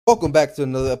Welcome back to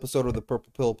another episode of the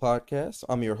Purple Pill Podcast.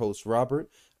 I'm your host, Robert.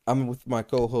 I'm with my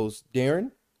co-host,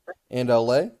 Darren and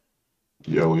LA.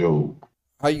 Yo, yo,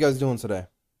 How you guys doing today?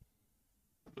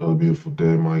 another beautiful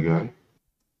day, my guy.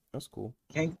 That's cool.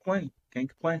 Can't complain. Can't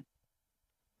complain.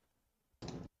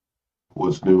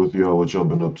 What's new with y'all? What y'all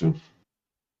been up to?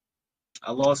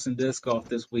 I lost in disc golf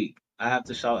this week. I have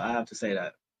to shout. I have to say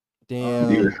that.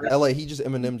 You, Damn. LA, he just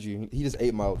Eminem'd you. He just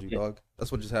 8 miled you, Yeah, dog.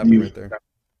 That's what just happened you, right there.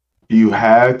 you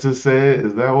had to say it?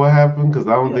 Is that what happened? Because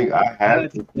I don't yeah. think I I had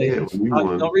had to to say say it. it when you The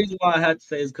won. reason why I had to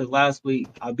say it is because last week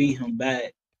I beat him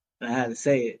bad, and I had to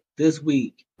say it. This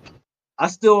week I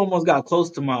still almost got close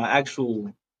to my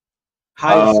actual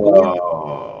highest score,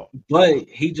 Oh, but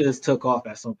he just took off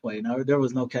at some point. Now there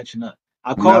was no catching up.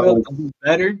 I caught now up it's to be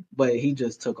better, but he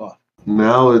just took off.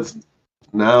 now it's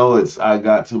now it's I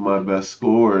got to my best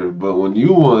score, but when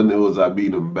you won, it was I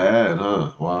beat him bad,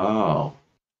 huh? Wow.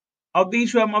 I'll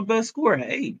beat you at my best score at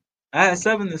 8. I had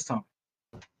 7 this time.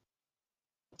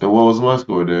 And what was my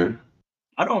score there?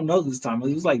 I don't know this time.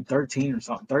 It was like 13 or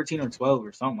something, 13 or 12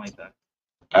 or something like that.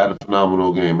 I had a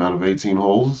phenomenal game. Out of 18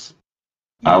 holes,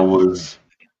 I Yeah, was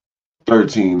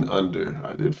 13 under.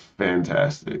 I did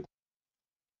fantastic.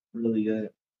 really good.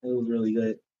 It was really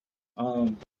good.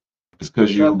 Um, It's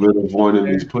because Trevor you've been avoiding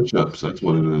there. these push-ups. That's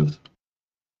what it is.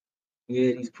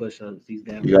 Yeah, these push-ups, these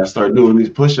damn You gotta push-ups. start doing these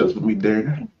push-ups with me,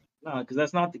 Darren. Nah, because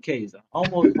that's not the case. I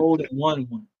almost holding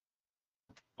one.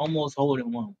 Almost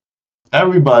holding one.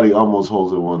 Everybody almost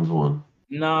holds it one's one.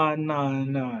 Nah.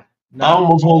 I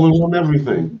almost hold it Almost. one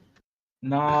everything.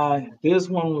 Nah, this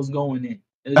one was going in.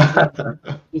 It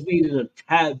just needed a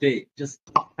tad bit, just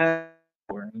a tad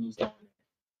more, and it was going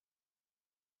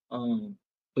in.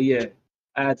 But yeah,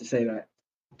 I had to say that.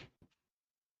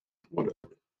 What-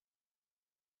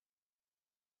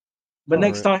 But All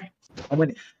next right. time, I win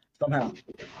it somehow.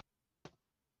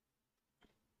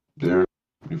 Darren,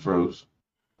 you froze.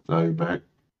 Now you're back.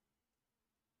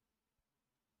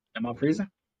 Am I freezing?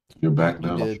 You're back You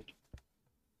now. did.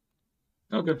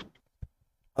 Okay.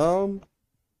 Um,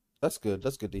 that's good.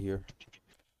 That's good to hear.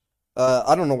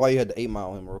 I don't know why you had to 8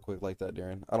 mile him real quick like that,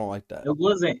 Darren. I don't like that. It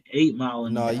wasn't 8 Mile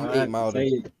in No, there. you I eight have to miled say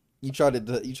it. it. You tried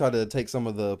to take some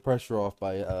of the pressure off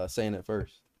by saying it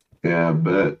first. Yeah, I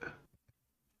bet. I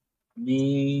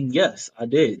mean, yes, I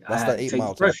did. I That's that had to eight take the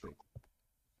mile pressure.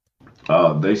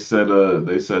 tactic.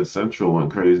 They said Central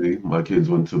went crazy. My kids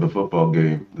went to the football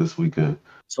game this weekend.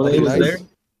 So Okay, they was there. nice.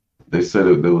 They said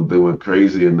they went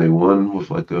crazy and they won with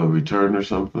like a return or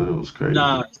something. It was crazy.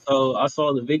 Nah, so I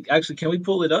saw the big. Actually, can we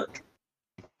pull it up?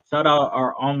 Shout out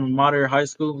our alma mater high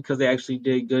school because they actually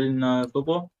did good in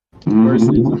football versus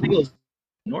I think it was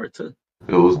North too.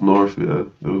 It was North, yeah.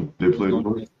 They It was played North,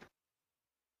 North. yeah.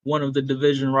 One of the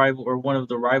division rival or one of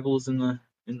the rivals in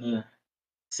the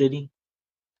city.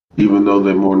 Even though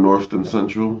they're more North than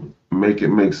Central, make it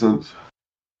make sense.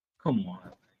 Come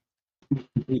on,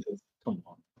 come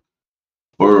on.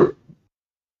 Or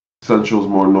Central's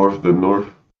more North than North.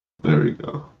 There you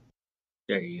go.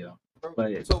 There you go. Bro,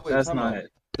 But so wait, that's time not out.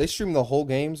 it. They stream the whole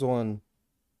games on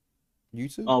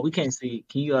YouTube? Oh, we can't see.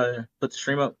 Can you put the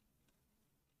stream up?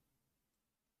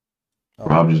 Oh,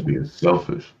 Rob okay. just being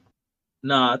selfish.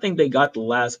 Nah, I think they got the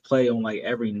last play on like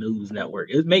every news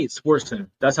network. It made SportsCenter.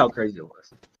 That's how crazy it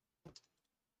was.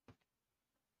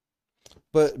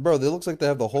 But bro, it looks like they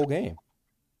have the whole game.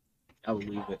 I would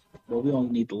leave it. But we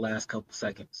only need the last couple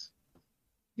seconds.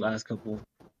 Last couple.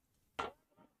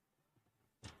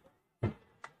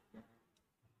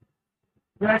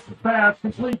 Jackson pass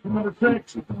complete to number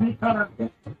 6. Deep cutter.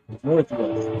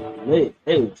 Northwest. Lit.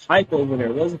 It was hype over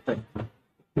there, wasn't it?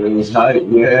 It was hype,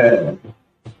 yeah.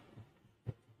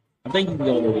 I think you can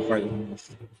go a little further than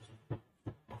this.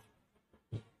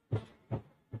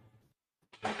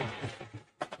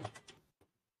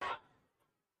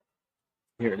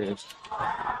 Here it is.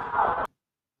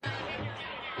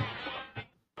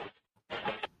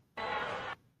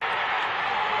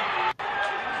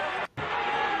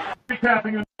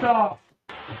 Recapping and stop.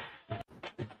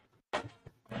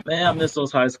 Man, I miss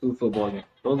those high school football games.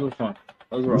 Those were fun.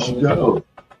 Those were You should always fun. go.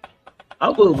 I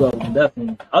will go,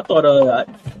 definitely. I thought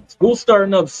school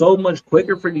starting up so much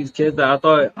quicker for these kids that I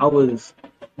thought I was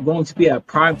going to be at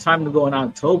prime time to go in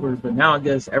October, but now I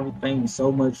guess everything's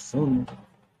so much sooner.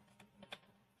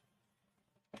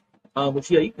 But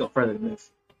yeah, you can go further than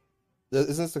this.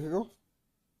 Isn't this the kickoff?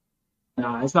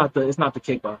 Nah, it's not the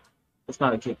kickoff. It's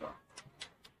not a kickoff.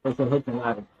 It's a hook and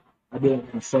ladder. I didn't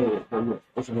even say it, but yeah,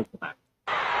 it's a hook and ladder.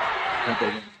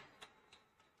 Okay,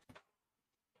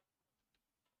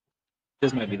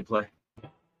 this might be the play.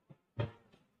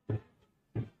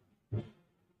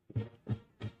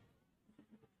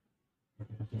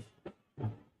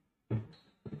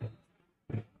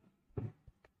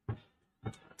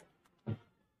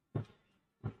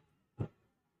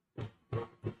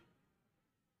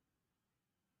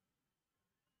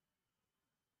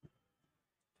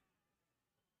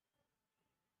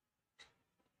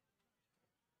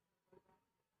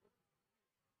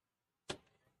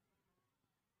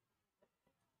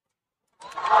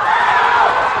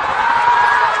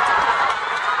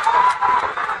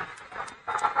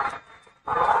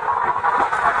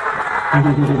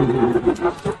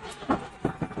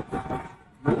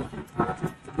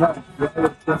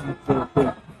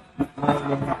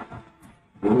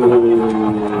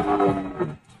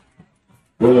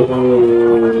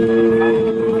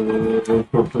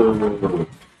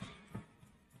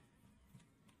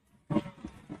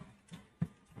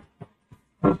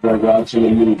 It's like watching a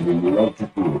movie. You love to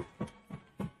do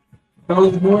it.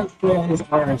 Those North fans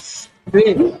are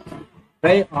sick.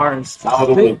 They are I would have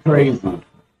sick. went crazy.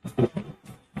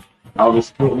 I would have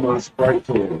split my Sprite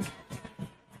can.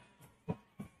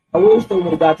 I wish they would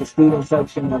have got the student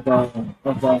section of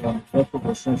Buffalo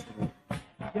Central.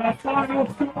 The final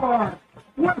score.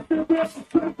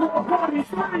 Westerville Central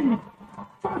 43.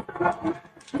 Buffalo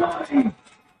 20.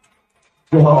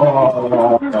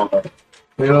 Oh,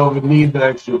 they don't even need the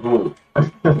extra point.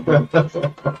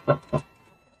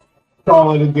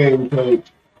 Call it a game, coach.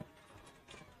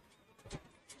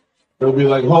 They'll be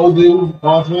like holding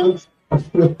offense.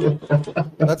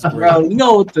 That's great. Bro, you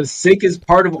know what the sickest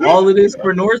part of all of this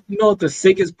for North? You know what the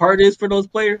sickest part is for those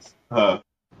players? Huh.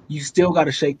 You still got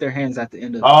to shake their hands at the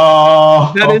end of it.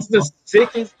 Oh, That is the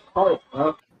sickest part,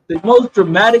 bro. The most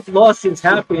dramatic losses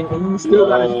happen, and you still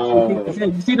got to shake people's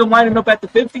hands. You see them lining up at the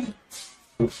 50?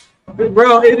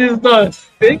 Bro, it is the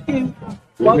sickest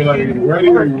They'll be like, "Are you ready?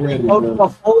 Are you ready?" of bro? the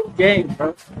whole game,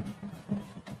 bro.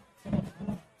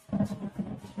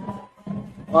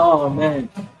 Oh, man.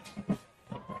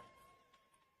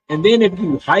 And then if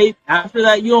you hype after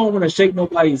that, you don't want to shake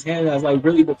nobody's hand that's like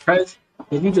really depressed.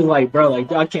 Cause you just like, bro,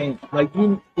 like I can't, like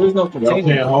you. There's no Y'all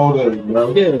container. can't hold it,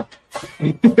 bro. Yeah.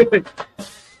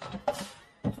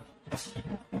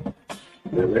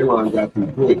 Yeah, they line got too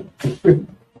quick.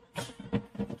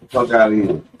 Fuck out of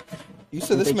here. You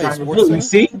said this They made trying to Sports do. You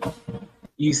Center? see?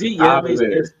 You see? Yeah, Out of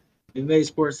there. it made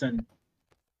Sports Center.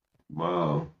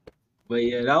 Wow. But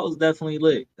yeah, that was definitely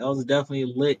lit. That was definitely a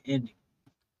lit ending.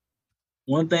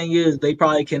 One thing is, they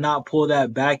probably cannot pull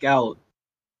that back out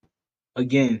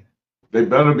again. They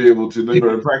better be able to. They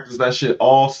better practice that shit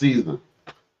all season.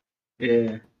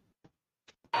 Yeah.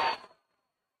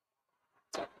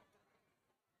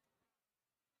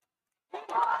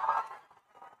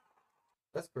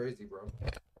 That's crazy, bro.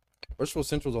 Rushville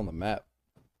Central's on the map.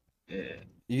 Yeah. Are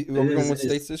we It going is- with it's-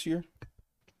 states this year?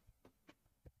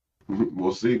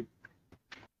 We'll see.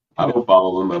 I don't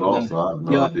follow them at all, so I have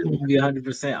no Yeah, idea.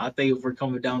 100%. I think if we're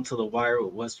coming down to the wire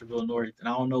with Westerville North, and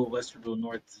I don't know if Westerville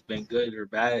North has been good or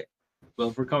bad, but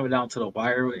if we're coming down to the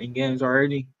wire in games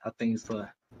already, I think it's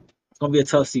gonna be a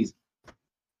tough season.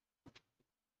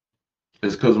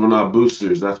 It's because we're not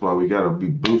boosters. That's why we gotta be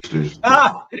boosters.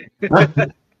 Ah!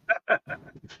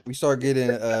 We start getting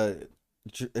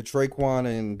Traquan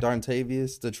and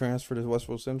Dontavius to transfer to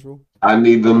Westville Central. I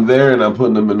need them there, and I'm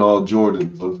putting them in all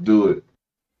Jordans. Let's do it.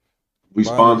 We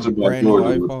Buying sponsored by brand new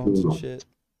Jordan. iPhones Let's and do it. shit.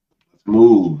 Let's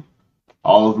move.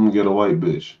 All of them get a white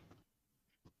bitch.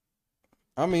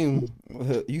 I mean,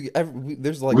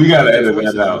 there's like We gotta millions of edit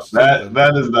choices that or out. something.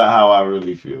 That is not how I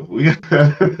really feel. We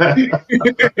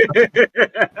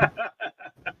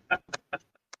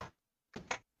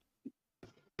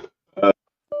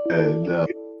and,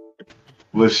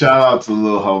 but shout out to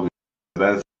Lil Homie.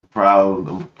 That's proud.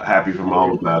 I'm happy for my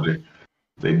alma mater.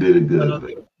 They did it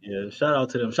good. Yeah, shout out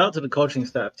to them. Shout out to the coaching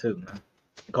staff too, man.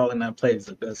 Calling that play is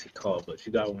the best he called, but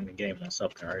you got to win the game on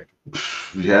something, right?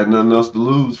 We had nothing else to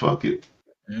lose. Fuck it.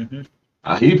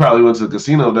 Mm-hmm. He probably went to the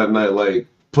casino that night, like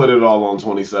put it all on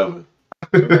 27.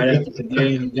 Right after the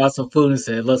game, got some food and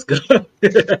said, "Let's go."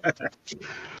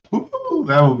 Ooh,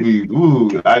 that would be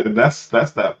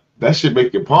that should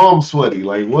make your palms sweaty.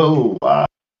 Like whoa, wow.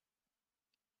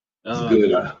 It's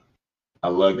good. I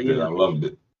liked but it. yeah. I loved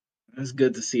it. It's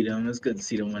good to see them. It's good to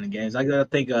see them winning games. I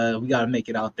think we got to make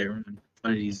it out there.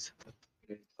 One of these.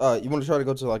 You want to try to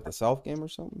go to like the South game or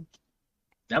something?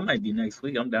 That might be next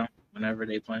week. I'm down whenever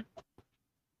they play.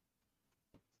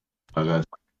 I got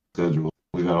schedule.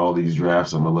 We got all these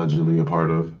drafts I'm allegedly a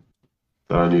part of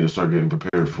that I need to start getting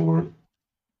prepared for.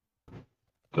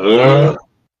 I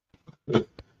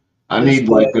need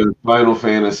like a Final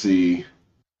Fantasy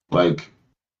like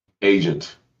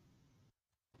agent,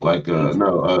 like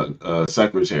a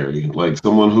secretary, like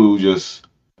someone who just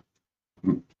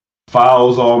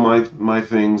files all my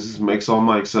things, makes all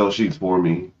my Excel sheets for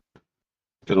me.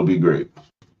 It'll be great.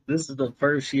 This is the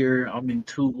first year I'm in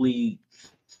 2 leagues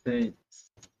since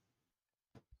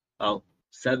about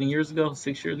 6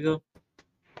 years ago,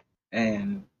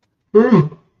 and I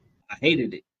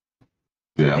hated it.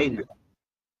 Yeah. I hated it.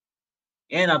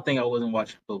 And I think I wasn't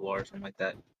watching football or something like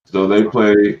that. So they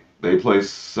play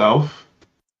South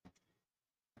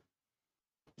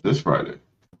this Friday.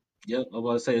 Yep, I was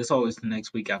about to say it's always the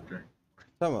next week after.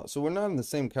 Time out. So we're not in the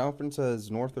same conference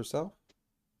as North or South?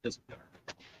 Just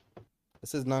It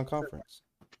says non-conference.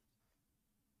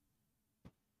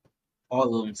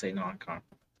 all of them say non-conference.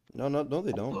 No,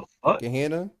 they The don't. fuck?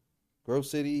 Gahanna, Grove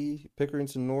City,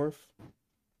 Pickerington North,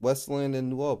 Westland, and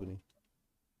New Albany.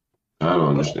 I don't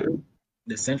understand.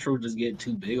 The Central just get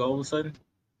too big all of a sudden.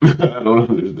 I don't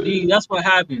See, understand. that's what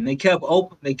happened. They kept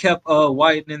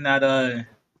widening that the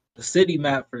city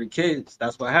map for the kids.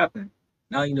 That's what happened.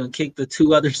 Now you done kick the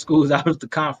two other schools out of the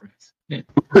conference. We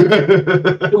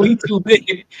too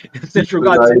big. Central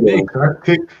got too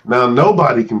big. Now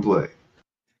nobody can play.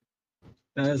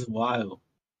 That is wild.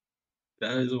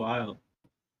 That is wild.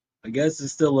 I guess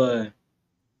it's still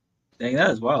dang, that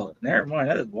is wild. Never mind,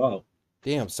 that is wild.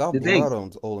 Damn, South Did blew they- out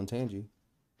on Old Tangy.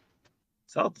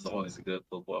 South is always a good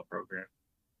football program.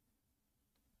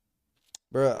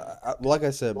 Bro, like I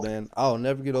said, man, I'll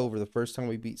never get over the first time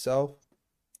we beat South.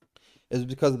 It was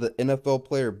because of the NFL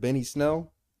player Benny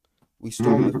Snell. We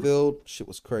stormed the field. Shit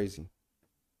was crazy.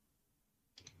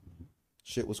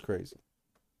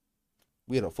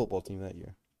 We had a football team that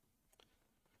year.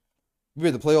 We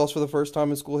made the playoffs for the first time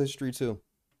in school history, too.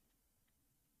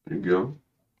 There you go.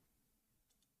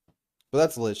 But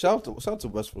that's lit. Shout out to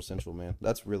Westfield Central, man.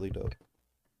 That's really dope.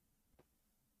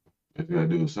 If you gotta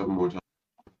do it 7 more times.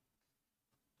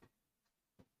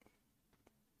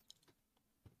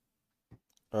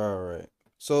 All right.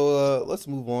 So let's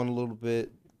move on a little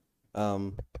bit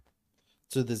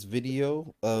to this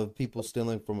video of people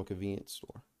stealing from a convenience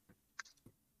store.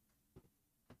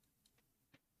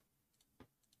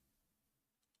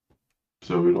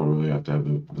 So we don't really have to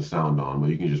have the sound on, but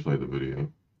you can just play the video.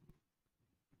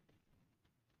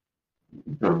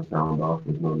 Turn the sound off,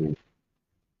 there's no need.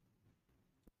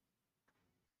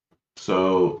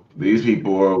 So these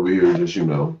people are over here just,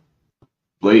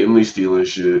 blatantly stealing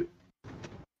shit,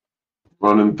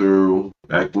 running through,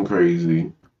 acting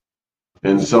crazy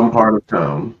in some part of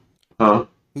town. Huh?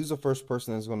 Who's the first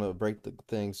person that's gonna break the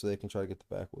thing so they can try to get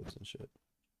the backwoods and shit?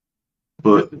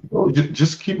 But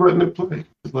just keep letting it play.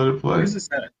 Just let it play.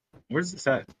 Where's this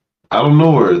at? I don't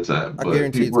know where it's at, I but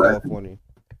guarantee it's people are acting California.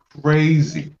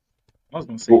 crazy. I was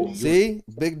gonna say New York. See,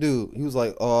 big dude. He was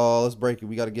like, "Oh, let's break it.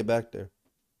 We got to get back there."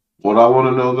 What I want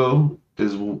to know though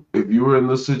is if you were in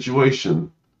this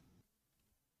situation,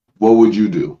 what would you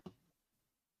do?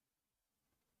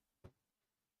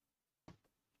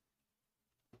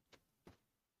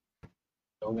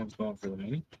 No one's going for the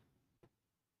money.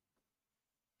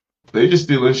 They just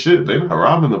stealing shit. They're not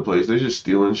robbing the place. They're just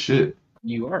stealing shit.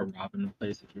 You are robbing the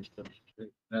place if you're stealing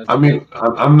shit. That's I mean,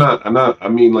 I'm not. I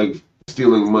mean, like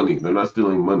stealing money. They're not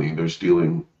stealing money. They're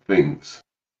stealing things.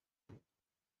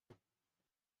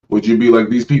 Would you be like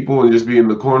these people and just be in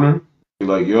the corner? Be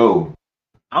like, yo,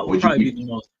 I would would you probably be- be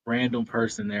the most random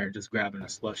person there, just grabbing a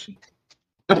slushie.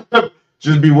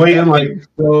 just be waiting like,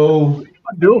 so. What am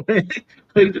I doing?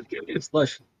 Like, just give me a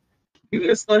slushie. Give me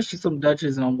a slushie, some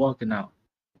Dutches, and I'm walking out.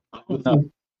 Oh no,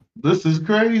 This is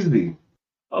crazy.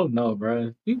 oh no,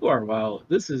 bro. People are wild.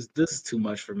 This is too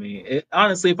much for me.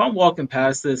 Honestly, if I'm walking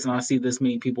past this and I see this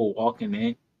many people walking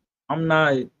in, I'm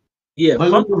not. Yeah,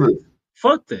 Like,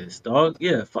 fuck this, dog.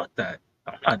 Yeah, fuck that.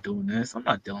 I'm not doing this. I'm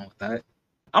not dealing with that.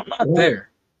 I'm not there.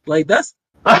 Like that's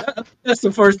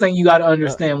the first thing you got to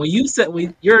understand. When you said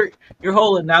your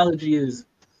whole analogy is,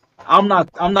 I'm not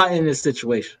in this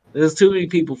situation. There's too many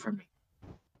people for me.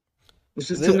 It's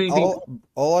just too many people.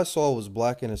 All I saw was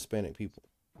black and Hispanic people.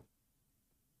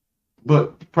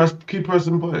 But keep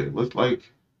pressing play. Let's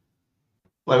like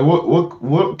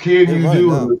what can They're you right do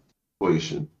now. in this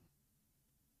situation?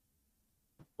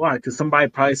 Why? Because somebody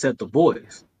probably said the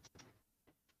boys.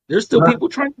 There's still people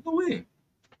trying to go in.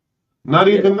 Not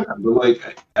even that, but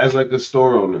like as like a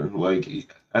store owner, like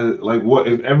what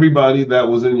if everybody that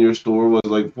was in your store was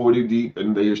like 40 deep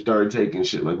and they started taking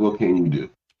shit? Like what can you do?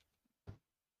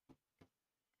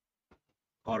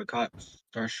 Call the cops.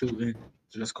 Start shooting.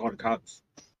 Just call the cops.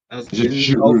 Just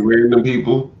shooting random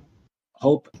people.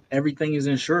 Hope everything is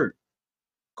insured.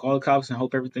 Call the cops and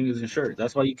hope everything is insured.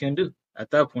 That's all you can do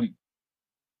at that point.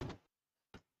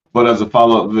 But as a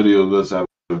follow-up video, let's have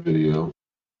a video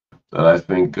that I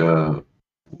think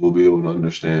we'll be able to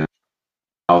understand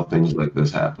how things like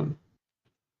this happen.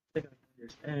 I think I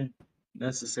understand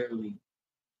necessarily.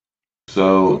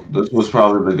 So this was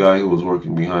probably the guy who was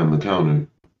working behind the counter.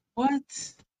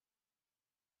 What?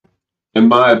 In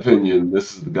my opinion,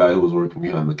 this is the guy who was working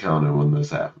behind the counter when this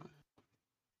happened.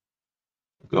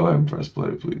 Go ahead and press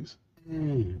play, please.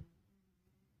 He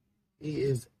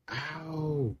is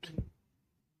out.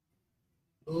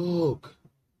 Look.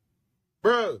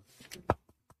 Bro.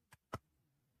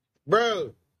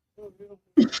 Can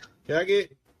I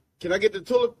get Can I get the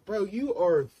toilet? Bro, you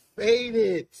are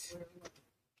faded.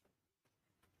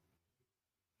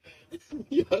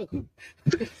 Yo.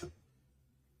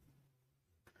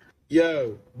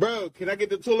 Yo, bro, can I get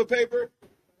the toilet paper?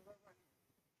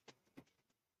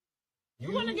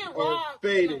 You want to get are robbed?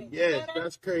 faded. Like, Yes,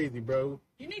 that's crazy, bro.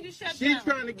 You need to shut She's down.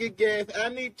 trying to get gas. I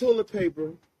need toilet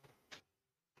paper.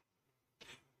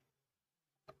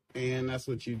 And that's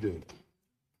what you do.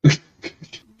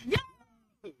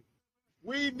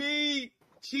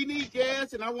 She needs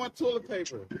gas and I want toilet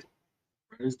paper.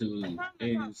 This dude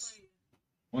is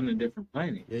on a different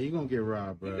planet. Yeah, you're going to get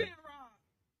robbed, bro. You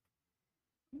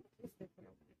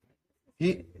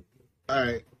getting robbed. All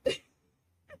right.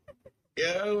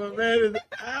 Yo, my man is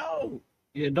out.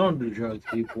 Yeah, don't do drugs,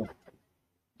 people.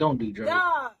 Don't do drugs.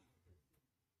 Dog.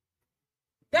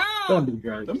 Don't do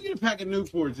drugs. Let me get a pack of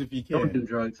Newports if you can. Don't do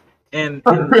drugs. And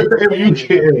If you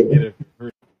can.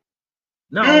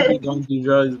 not only don't do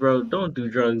drugs, bro. Don't do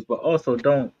drugs, but also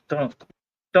don't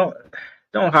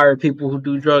hire people who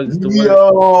do drugs to work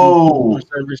Yo,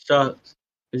 service jobs,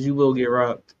 because you will get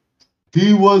robbed.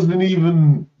 he wasn't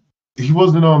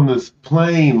on this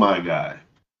plane, my guy.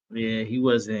 Yeah, he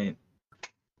wasn't.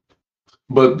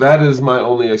 But that is my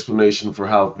only explanation for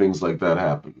how things like that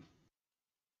happen.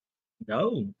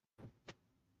 No,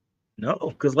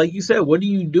 because like you said, what do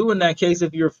you do in that case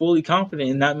if you're fully confident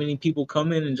and not many people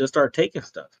come in and just start taking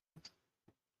stuff?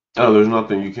 Oh, there's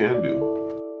nothing you can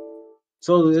do.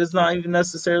 So it's not even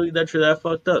necessarily that you're that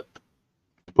fucked up.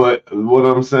 But what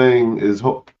I'm saying is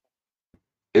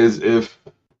if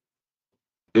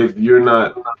you're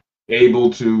not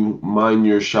able to mind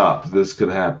your shop, this could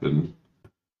happen.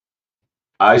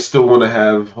 I still want to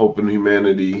have hope in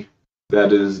humanity.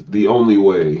 That is the only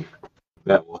way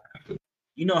that will happen.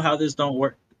 You know how this don't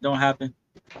happen?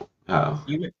 How?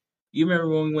 You remember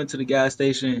when we went to the gas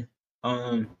station,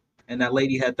 and that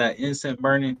lady had that incense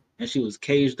burning, and she was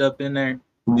caged up in there.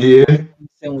 Yeah. Incense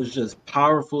was just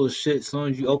powerful as shit as soon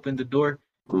as you opened the door.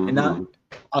 Mm-hmm. And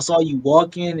I saw you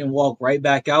walk in and walk right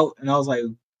back out, and I was like,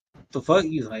 the fuck?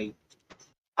 You like,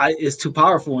 it's too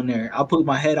powerful in there. I put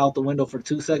my head out the window for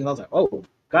 2 seconds. I was like, oh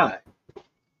God.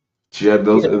 She had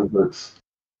those inputs.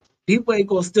 People ain't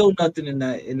gonna steal nothing in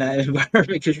that environment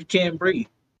because you can't breathe.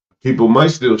 People might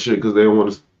steal shit because they don't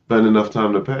want to spend enough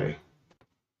time to pay.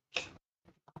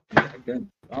 I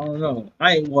don't know.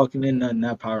 I ain't walking in nothing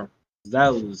that powerful.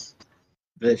 That was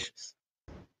vicious.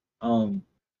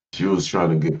 She was trying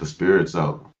to get the spirits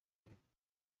out.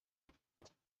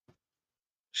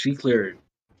 She cleared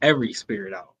every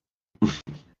spirit out.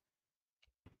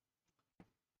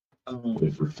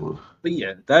 But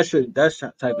yeah,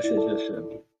 that type of shit just should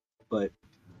be. But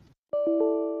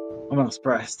I'm not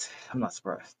surprised.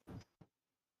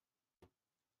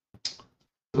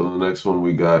 So the next one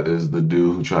we got is the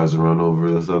dude who tries to run over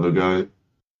this other guy.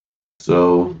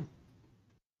 So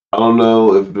I don't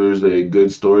know if there's a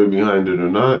good story behind it or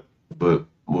not, but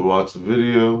we'll watch the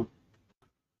video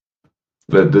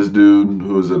that this dude,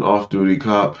 who is an off-duty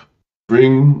cop,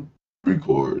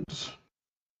 records.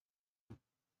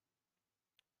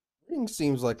 Ring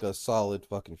seems like a solid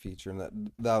fucking feature in that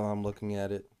I'm looking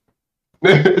at it.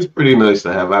 It's pretty nice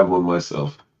to have. I have one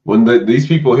myself. When these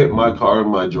people hit my car in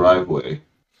my driveway,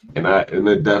 and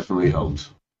it definitely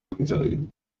helped. Let me tell you.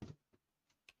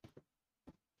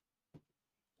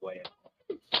 Wait.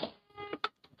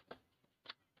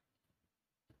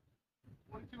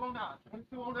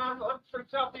 2209, 11th Street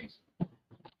Southeast.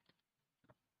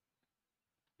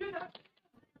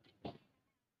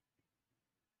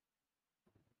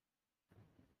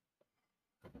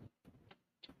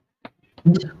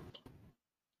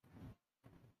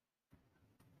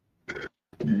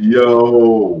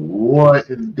 Yo, what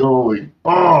is going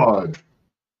on?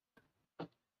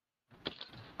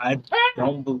 I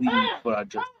don't believe what I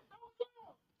just.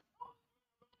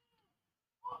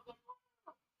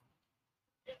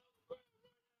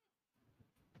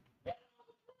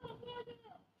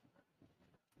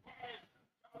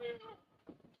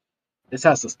 This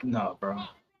has to no, bro.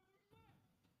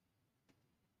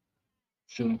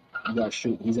 Shoot, you gotta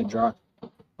shoot. He's in drive.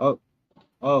 Oh.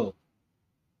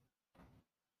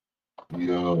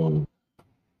 Yo.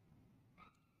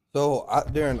 So,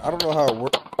 Darren, I don't know how it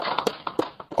works.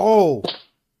 Oh.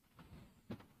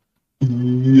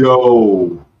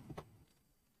 Yo.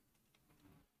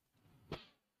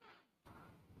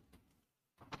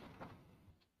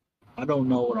 I don't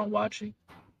know what I'm watching.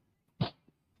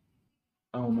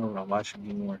 I don't know what I'm watching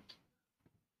anymore.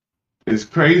 It's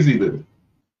crazy that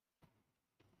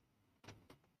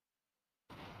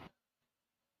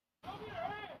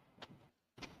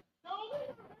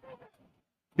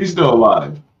he's still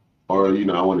alive. or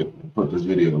I want to put this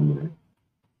video in there.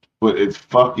 But it's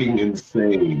fucking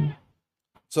insane.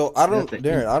 So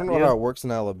Darren, I don't know how it works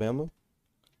in Alabama,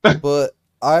 but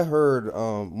I heard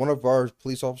one of our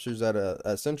police officers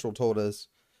at Central told us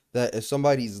that if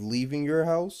somebody's leaving your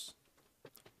house,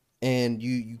 and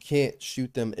you can't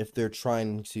shoot them if they're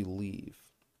trying to leave.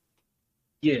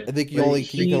 Yeah, I think but you can only he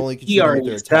shoot them if already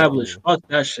they're attacking established. you. Fuck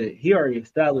that shit. He already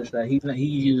established that he's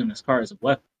using his car as a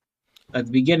weapon. At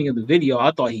the beginning of the video,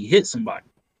 I thought he hit somebody.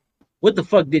 What the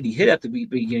fuck did he hit at the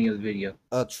beginning of the video?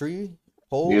 A tree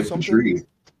pole, Hit something. the tree.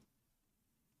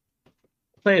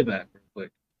 Play it back real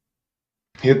quick.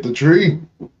 Hit the tree.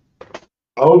 I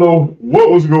don't know what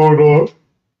was going on,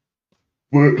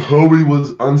 but homie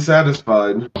was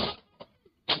unsatisfied.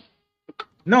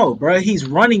 No, bro, he's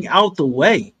running out the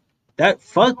way. That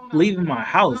fuck leaving my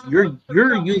house. You're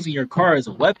using your car as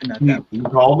a weapon at that point. He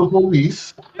called the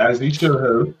police, as he should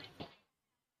have.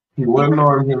 He wouldn't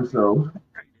arm himself.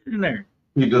 In there.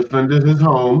 He defended his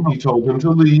home. He told him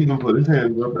to leave and put his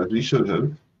hands up, as he should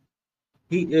have.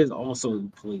 He is also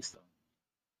the police, though.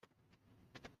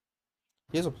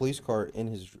 He has a police car in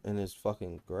his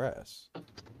fucking grass.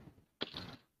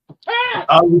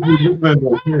 Obviously, this man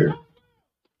don't care.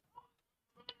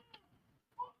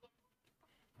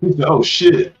 He said, "Oh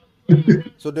shit."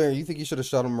 So Darren, you think you should have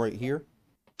shot him right here?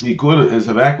 He couldn't. His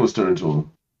back was turned to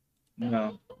him.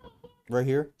 No. Right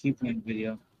here? Keep playing the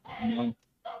video. No.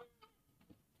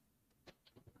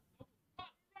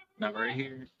 Not right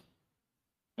here.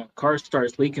 When the car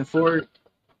starts leaking forward,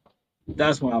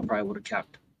 that's when I probably would have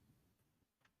capped.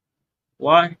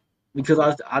 Why? Because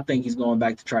I think he's going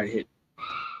back to try to hit.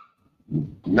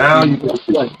 Now you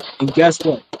And guess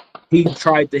what? He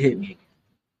tried to hit me.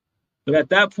 But at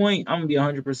that point, I'm gonna be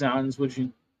 100% honest with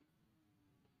you.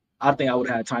 I think I would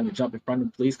have had time to jump in front of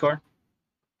the police car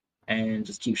and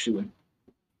just keep shooting.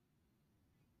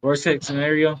 Worst case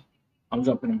scenario, I'm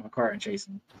jumping in my car and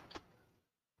chasing him.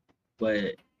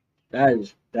 But that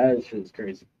is just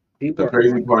crazy. The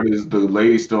crazy part is the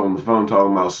lady still on the phone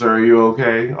talking about, "Sir, are you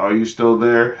okay? Are you still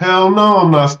there?" Hell no,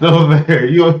 I'm not still there.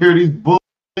 You don't hear these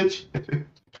bullshit.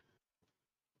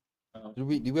 Do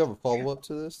we have a follow up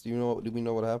to this? Do we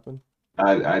know what happened?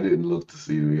 I didn't look to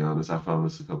see, to be honest. I found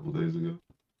this a couple days ago.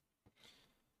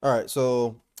 All right,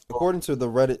 so according to the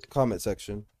Reddit comment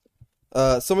section,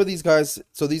 some of these guys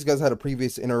had a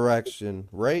previous interaction,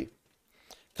 right?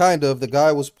 Kind of. The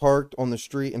guy was parked on the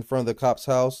street in front of the cop's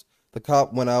house. The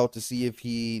cop went out to see if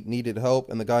he needed help,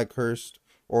 and the guy cursed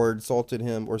or insulted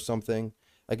him or something.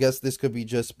 I guess this could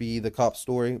just be the cop's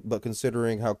story, but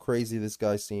considering how crazy this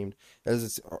guy seemed,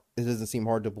 it doesn't seem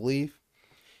hard to believe.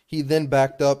 He then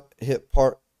backed up, hit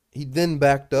a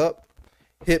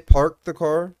parked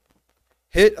car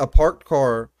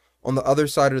on the other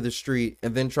side of the street,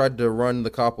 and then tried to run the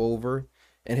cop over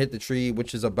and hit the tree,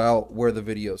 which is about where the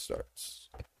video starts.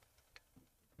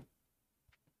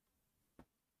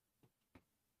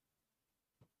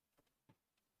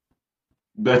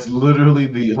 That's literally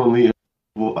the only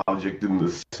object in the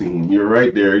scene. You're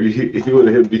right there. You would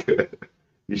have hit.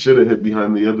 You should have hit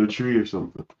behind the other tree or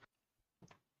something.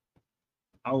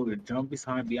 I would have jumped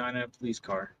behind that police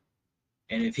car,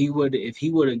 and if he would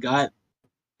have got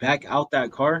back out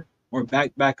that car or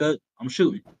back up, I'm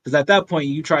shooting. Because at that point,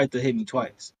 you tried to hit me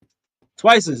twice.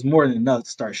 Twice is more than enough to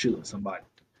start shooting somebody.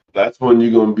 That's when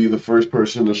you're gonna be the first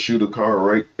person to shoot a car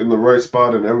right in the right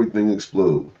spot and everything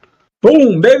explode.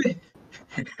 Boom, baby.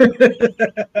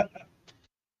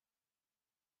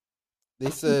 They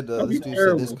said this dude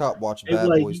said this cop watched Bad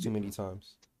Boys too many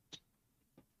times.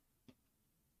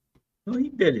 No, he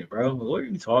didn't, bro. What are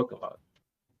you talking about?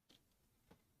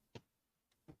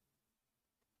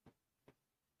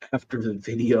 After the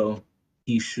video,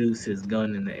 he shoots his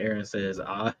gun in the air and says,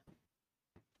 "Ah."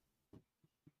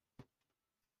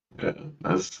 Yeah,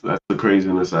 that's the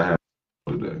craziness I had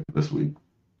today this week.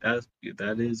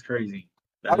 That is crazy.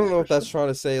 I don't know if that's trying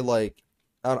to say like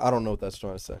I don't know what that's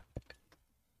trying to say.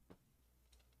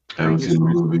 I haven't seen the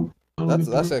movie.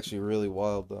 That's actually really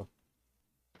wild though.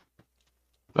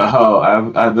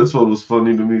 Oh, this one was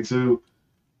funny to me too.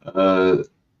 I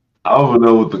don't even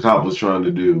know what the cop was trying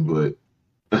to do, but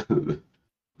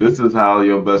this is how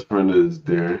your best friend is,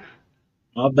 Darren.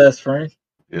 My best friend?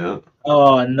 Yeah.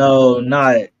 Oh no,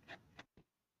 not it.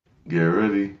 Get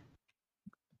ready.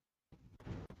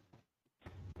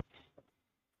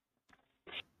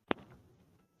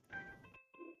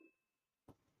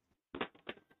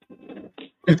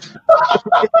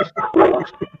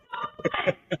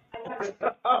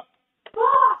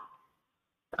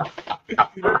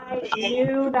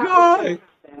 God.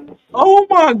 Oh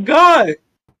my God.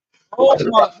 Oh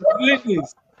my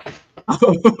goodness. I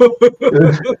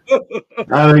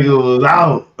think it was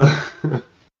out. I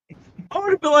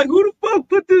would have been like, who the fuck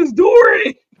put this door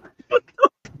in?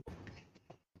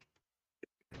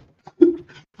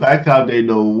 Like how they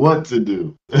know what to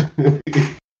do.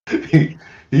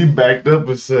 he backed up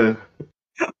and said,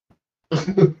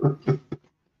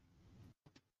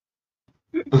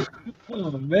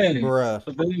 Oh man. Bruh.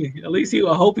 But then, at least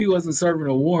I hope he wasn't serving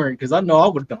a warrant, because I know I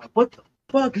would have done. What the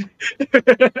fuck?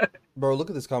 Bro, look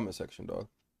at this comment section, dog.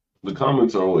 the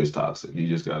comments are always toxic.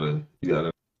 You gotta.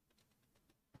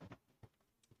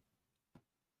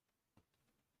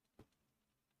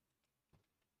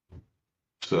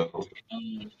 So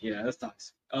Yeah, that's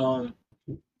toxic.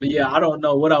 But yeah, I don't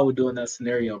know what I would do in that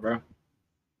scenario, bro.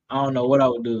 I don't know what I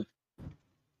would do.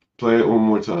 play it one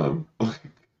more time.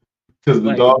 Because the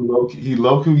Like, dog, he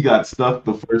low-key got stuck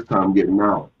the first time getting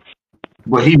out.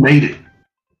 But he made it.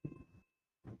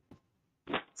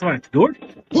 somebody at the door?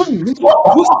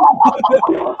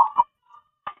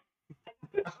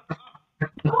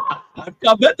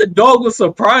 I bet the dog was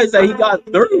surprised that he got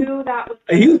through.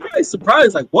 And he was probably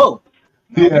surprised, like, whoa.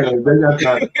 Yeah,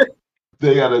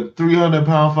 they got a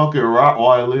 300-pound fucking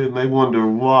Rottweiler, and they wonder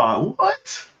why.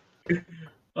 What?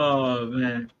 Oh,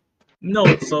 man. No,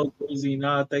 it's so crazy.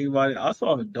 Now I think about it. I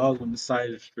saw a dog on the side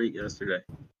of the street yesterday.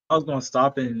 I was going to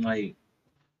stop it and, like,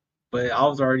 but I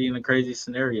was already in a crazy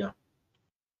scenario.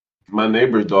 My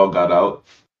neighbor's dog got out.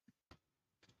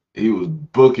 He was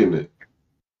booking it.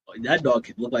 Like, that dog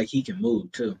can look like he can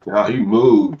move, too. Wow, he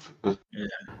moved. Yeah.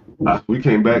 We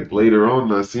came back later on,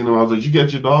 and I seen him. I was like, "You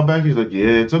get your dog back?" He's like,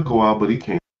 "Yeah, it took a while, but he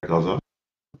came back." I was like,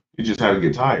 "He just had to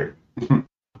get tired."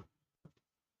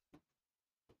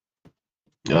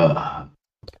 Yeah, I'm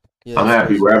that's happy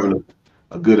crazy. we're having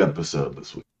a good episode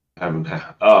this week. I'm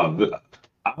a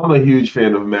huge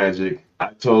fan of Magic.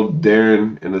 I told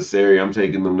Darren and Asari I'm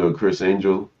taking them to a Chris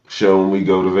Angel show when we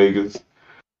go to Vegas,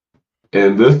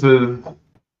 and this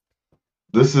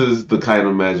is the kind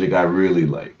of Magic I really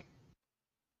like.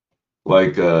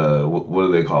 Like what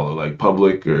do they call it? Like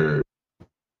public or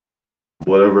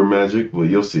whatever Magic. Well,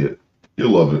 you'll see it.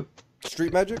 You'll love it.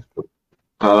 Street Magic?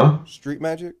 Huh? Street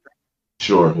Magic?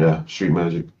 Sure. Yeah. Street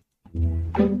Magic.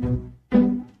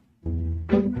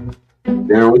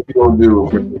 Darren, what you gonna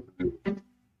do?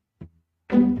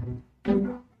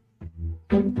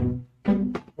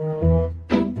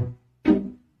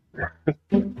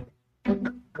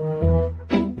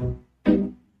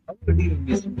 I wouldn't even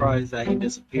be surprised that he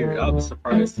disappeared. I was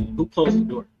surprised. Who closed the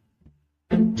door?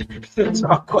 That's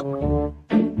awkward.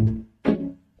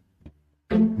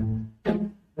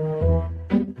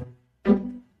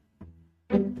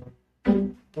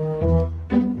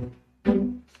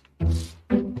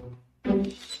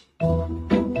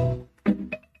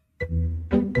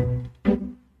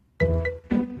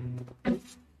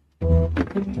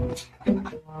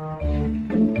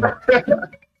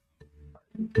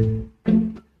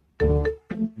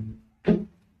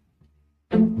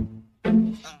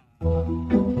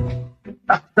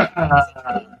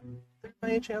 By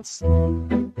any chance?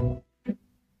 Oh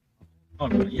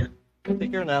no, yeah.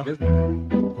 Take care now.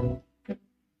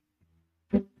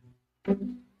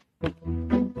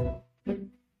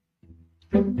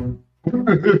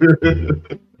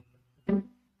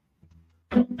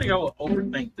 I don't think I would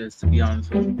overthink this, to be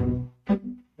honest with you.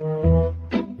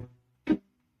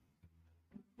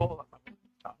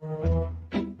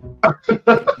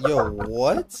 Yo,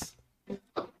 what?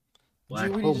 Black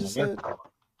Did you hole. really just said?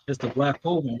 Just the black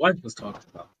hole my wife was talking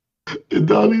about. It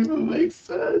don't even make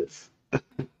sense. I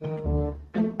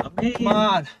mean, Come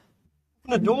on. Open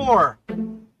the door.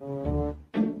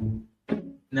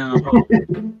 no, bro.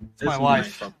 This my is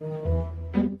wife. nice, bro.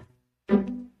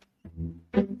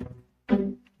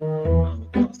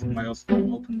 Somebody else to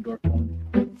open the door for me.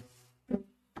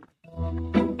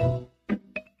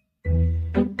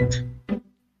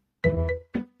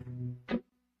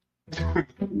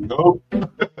 Nope.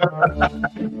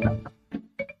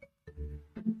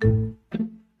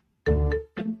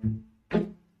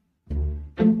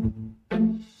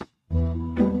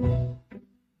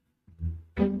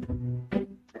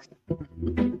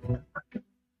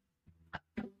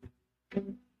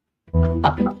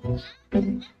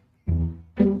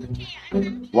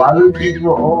 Why do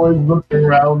people always look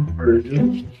around for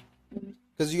just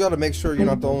Because you got to make sure you're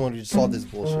not the only one who saw this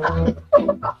bullshit.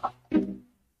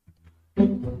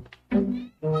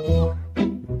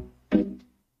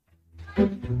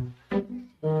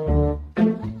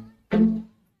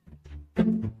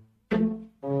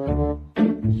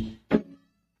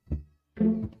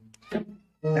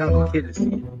 Now the kid is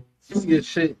seeing it. You see this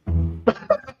shit?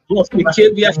 Lost the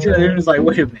kid yesterday and was like,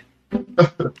 wait a minute.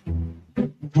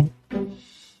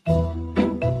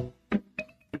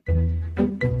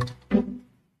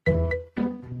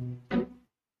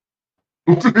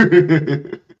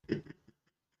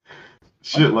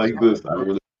 Shit like this, I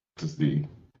really like to see.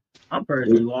 I'm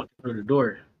personally walking through the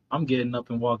door. I'm getting up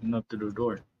and walking up to the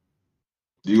door.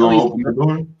 You gonna open the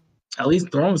door? At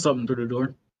least throwing something through the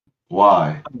door.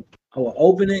 Why? I will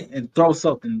open it and throw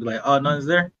something. Be like, oh, nothing's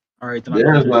there. All right, then I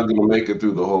Darren's go. not gonna make it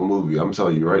through the whole movie. I'm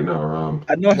telling you right now, Ram.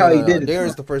 I know how he did it.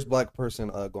 Darren's the first black person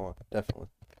gone. Definitely.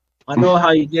 I know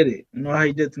how he did it. I know how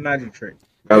he did the magic trick.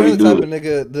 How You're we the do type it? of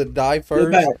nigga to die Go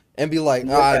first back, and be like,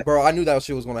 Go all right, back. bro, I knew that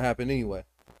shit was gonna happen anyway.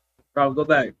 bro. Go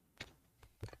back.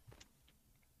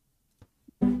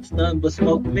 It's nothing but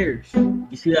smoke and mirrors. You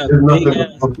see that There's big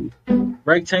nothing. ass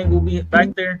rectangle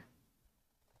back there?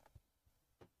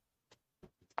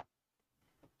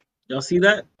 Y'all see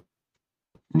that?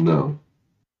 No.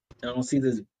 Y'all don't see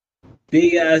this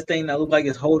big ass thing that looks like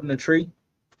it's holding a tree,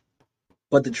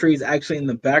 but the tree is actually in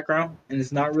the background and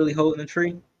it's not really holding the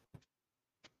tree.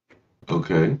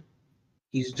 Okay.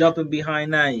 He's jumping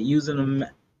behind that using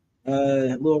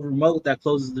a little remote that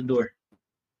closes the door.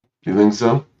 You think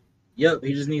so? Yep,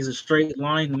 he just needs a straight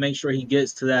line to make sure he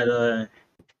gets to that.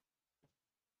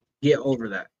 Get over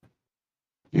that.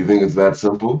 You think it's that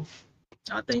simple?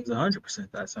 I think it's 100%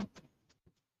 that simple.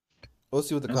 We'll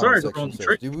see what the I'm comment sorry, section wrong says.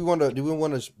 trick. Do we want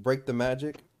to break the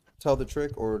magic, tell the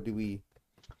trick, or do we?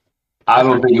 I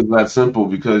don't think it's that simple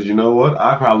because you know what?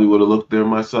 I probably would have looked there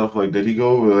myself. Like, did he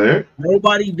go over there?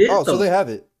 Nobody did Oh, though. so they have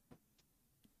it.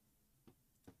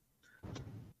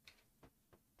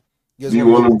 Do you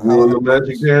want to ruin the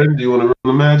magic, Darren? Do you want to ruin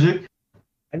the magic?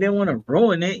 I didn't want to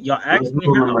ruin it. Y'all Let's asked me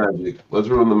ruin how. the magic. Let's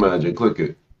ruin the magic. Click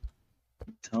it.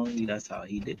 I'm telling you, that's how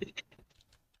he did it.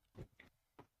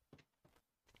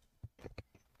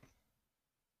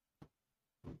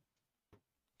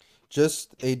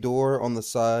 Just a door on the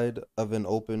side of an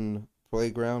open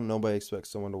playground. Nobody expects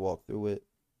someone to walk through it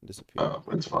and disappear. Oh,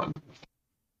 it's fine.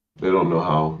 They don't know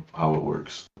how it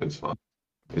works. It's fine.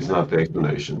 It's not the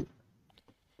explanation.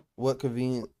 What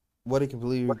a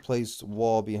completely placed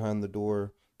wall behind the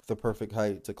door with the perfect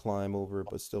height to climb over,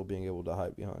 but still being able to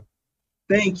hide behind.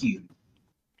 Thank you.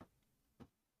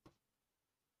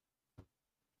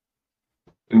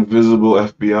 Invisible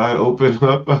FBI open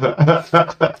up.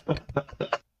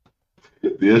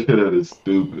 The internet is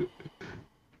stupid.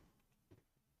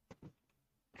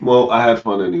 Well, I had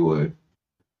fun anyway.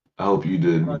 I hope you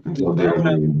did. Until Darren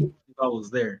ruined it. If I was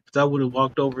there, because I would have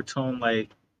walked over to him like,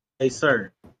 "Hey,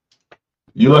 sir."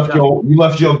 You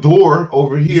left your door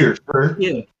over here, sir.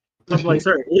 Yeah. I'm like,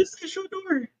 "Sir, is this your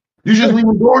door?" You just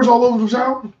leaving doors all over the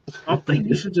town? I don't think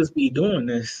you should just be doing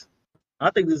this. I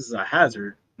think this is a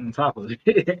hazard on top of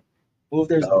it. Well, if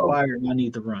there's a fire and I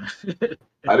need to run.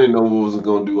 I didn't know we was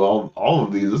gonna do all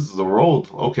of these. This is a roll.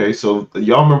 Okay, so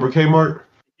y'all remember Kmart?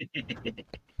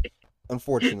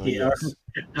 Unfortunately, Yeah, yes.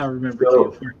 I remember.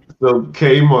 So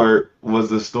Kmart was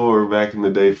the store back in the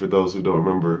day for those who don't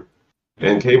remember.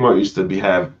 And Kmart used to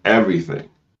have everything.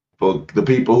 But the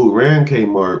people who ran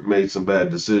Kmart made some bad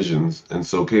decisions. And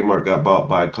so Kmart got bought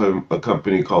by a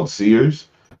company called Sears.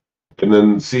 And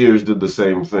then Sears did the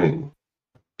same thing.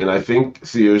 And I think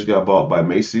Sears got bought by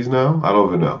Macy's now. I don't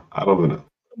even know.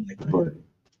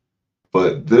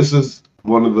 But this is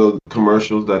one of the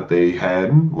commercials that they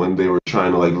had when they were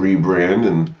trying to like rebrand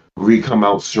and come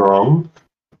out strong.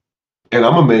 And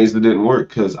I'm amazed it didn't work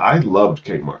because I loved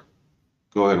Kmart.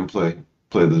 Go ahead and play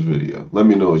this video. Let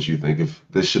me know what you think if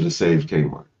this should have saved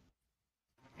Kmart.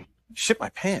 Ship my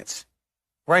pants.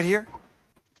 Right here?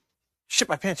 Ship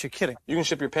my pants, you're kidding. You can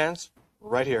ship your pants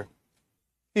right here.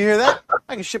 You hear that?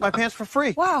 I can ship my pants for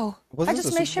free. Wow. Was I this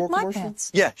just a may Super ship Bowl my commercial?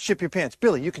 pants. Yeah, ship your pants.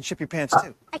 Billy, you can ship your pants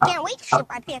too. I can't wait to ship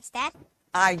my pants, Dad.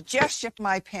 I just shipped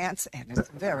my pants, and it's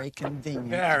very convenient.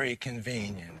 Very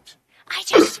convenient. I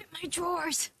just shipped my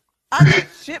drawers. I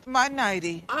just shipped my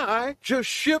nightie. I just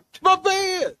shipped my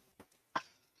bed.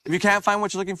 If you can't find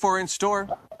what you're looking for in store,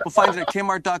 we'll find it at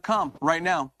Kmart.com right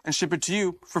now and ship it to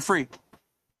you for free.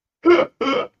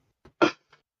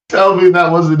 Tell me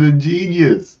that wasn't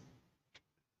ingenious.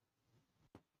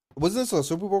 Was this a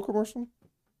Super Bowl commercial?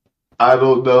 I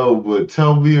don't know, but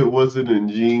tell me it wasn't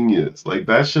ingenious. Like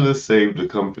that should have saved the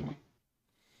company.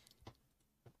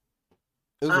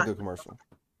 It was a good commercial.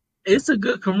 It's a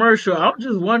good commercial. I'm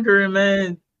just wondering,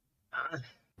 man. I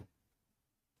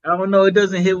don't know. It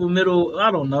doesn't hit with middle.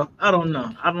 I don't know.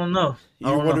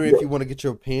 You're wondering if you want to get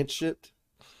your pants shipped?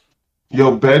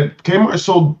 Yo, Kmart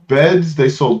sold beds, they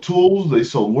sold tools, they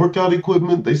sold workout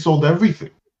equipment, they sold everything.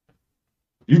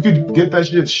 You could get that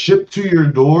shit shipped to your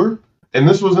door. And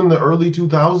this was in the early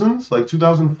 2000s, like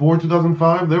 2004,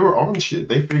 2005. They were on shit.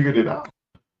 They figured it out.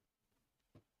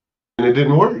 And it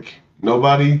didn't work.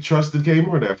 Nobody trusted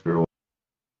Kmart after a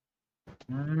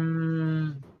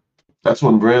while. That's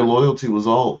when brand loyalty was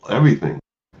all everything.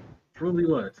 Truly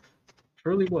was.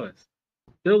 Truly was.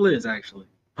 Still is, actually.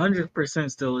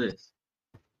 100% still is.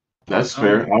 That's I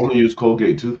don't fair. I only use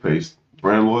Colgate toothpaste.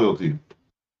 Brand loyalty.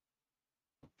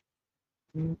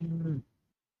 know.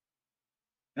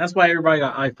 That's why everybody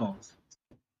got iPhones.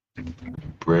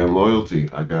 Brand loyalty.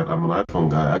 I'm an iPhone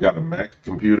guy. I got a Mac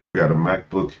computer, got a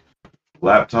MacBook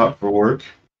laptop for work.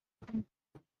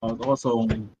 I was also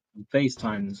on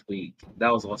FaceTime this week.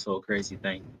 That was also a crazy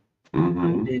thing.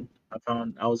 Hmm I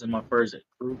found I was in my first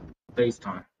group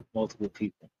FaceTime, multiple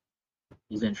people.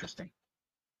 It was interesting.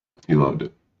 He loved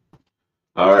it.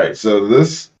 All right, so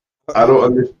this I don't Hold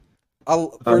on.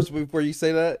 understand. First, before you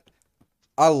say that,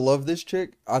 I love this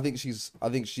chick. I think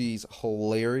she's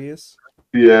hilarious.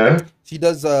 Yeah, She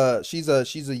does she's a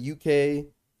UK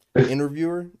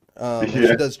interviewer. And she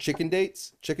yeah, does chicken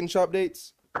shop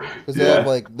dates, because yeah.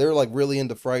 they're like really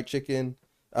into fried chicken.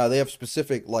 They have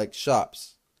specific like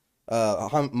shops,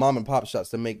 mom and pop shops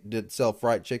that sell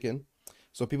fried chicken.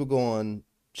 So people go on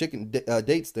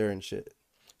dates there and shit.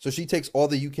 So she takes all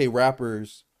the UK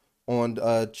rappers on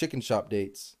chicken shop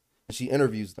dates and she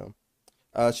interviews them.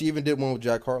 She even did one with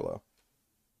Jack Harlow.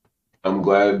 I'm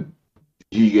glad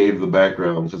he gave the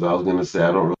background because I was gonna say I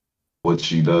don't really know what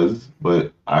she does,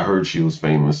 but I heard she was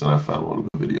famous and I found one of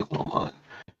the videos online.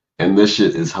 And this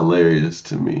shit is hilarious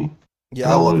to me. Yeah,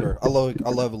 And I I love wanted her. I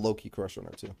love a low key crush on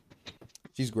her too.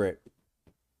 She's great.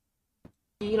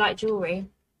 Do you like jewelry?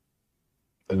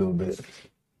 A little bit.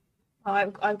 Oh,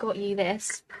 I've got you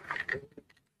this.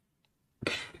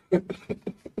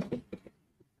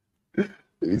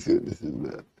 He said this is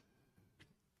that.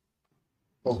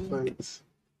 Oh, thanks.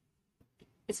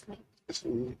 It's fine. It's for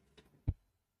me.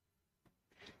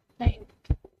 No,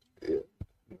 Yeah.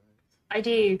 I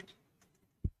do.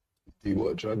 Do you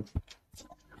want drugs?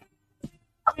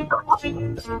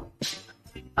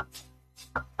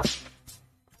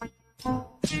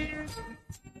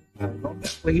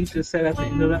 What he just said at the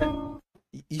end of that?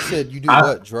 You said you do I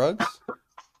what? Drugs?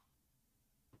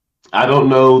 I don't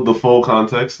know the full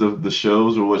context of the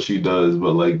shows or what she does,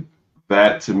 but like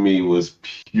that to me was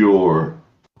pure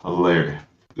hilarious.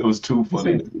 It was too He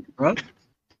funny. said, bro?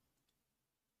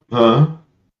 Huh?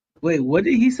 Wait, what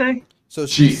did he say? So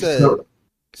She so,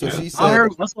 yeah. she I said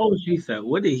heard. That's all she said.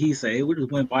 What did he say? It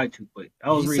just went by too quick.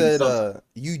 I was he reading said subtitles.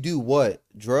 you do what?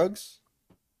 Drugs?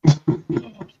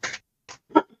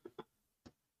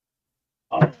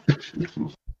 Oh,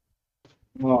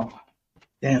 oh,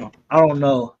 damn. I don't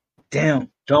know. Damn,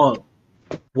 dog.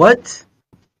 What?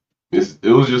 It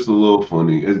was just a little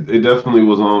funny. It definitely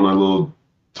was on a little A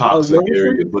toxic little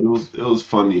area, funny? but it was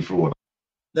funny for what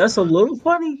That's a little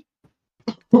funny.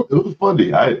 it was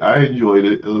funny. I enjoyed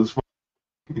it. It was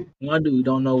funny. My dude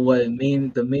don't know what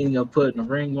the meaning of putting a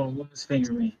ring on a woman's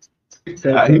finger means.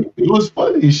 Said that. It was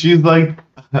funny. She's like,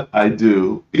 I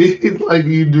do. It's like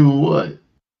you do what?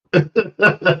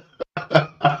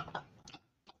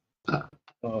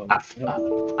 Oh,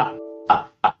 that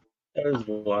is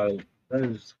wild. That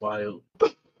is wild.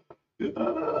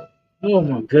 Oh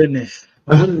my goodness.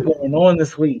 What is going on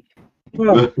this week?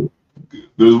 Oh,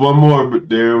 There's one more, but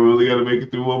Darren, we only got to make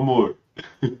it through one more.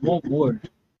 one more.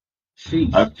 She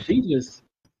I, just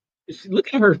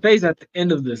look at her face at the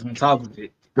end of this on top of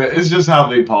it. it's just how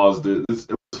they paused it.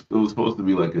 It was supposed to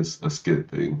be like a skit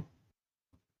thing.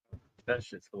 That's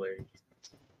just hilarious.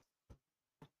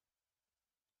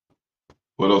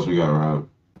 What else we got, Rob?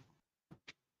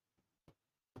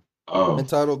 Oh,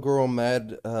 Entitled girl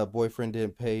mad boyfriend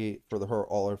didn't pay for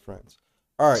all her friends.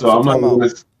 All right, so so I'm not time out.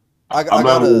 gonna. I I'm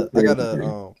not gonna say gotta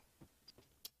anything.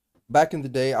 back in the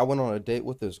day I went on a date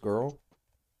with this girl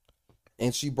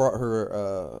and she brought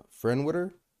her friend with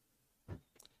her,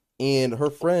 and her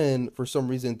friend for some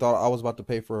reason thought I was about to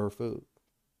pay for her food.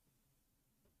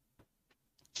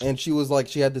 And she was like,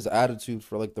 she had this attitude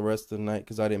for like the rest of the night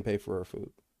because I didn't pay for her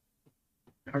food.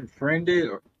 Her friend did,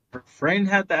 or her friend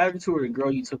had the attitude, or the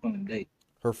girl you took on a date.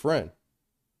 Her friend.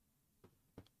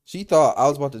 She thought I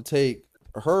was about to take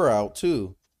her out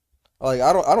too. Like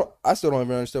I still don't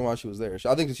even understand why she was there.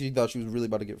 I think that she thought she was really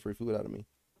about to get free food out of me.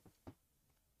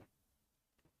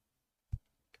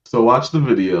 So watch the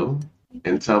video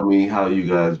and tell me how you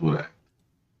guys would act.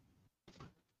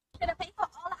 Gonna pay for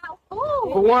all our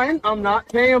food. For one, I'm not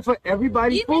paying for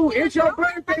everybody's You food. making It's a your joke?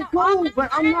 birthday, cool, but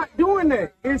I'm not doing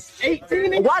that. It's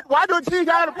 18. Why do you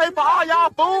gotta pay for all y'all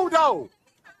food though?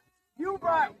 You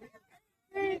brought.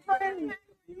 I'm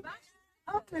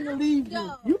finna leave you.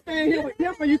 You staying here with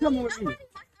them or you coming with me?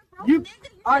 You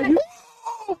are you?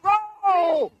 Oh,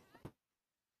 bro!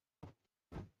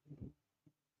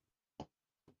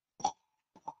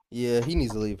 Yeah, he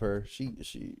needs to leave her. She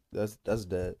that's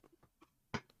dead.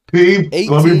 Let me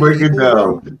 18 break it people,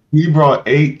 bro. down. She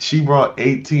brought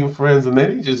 18 friends, and they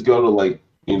didn't just go to like,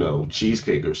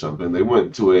 cheesecake or something. They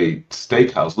went to a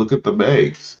steakhouse. Look at the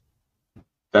bags.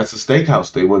 That's a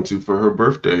steakhouse they went to for her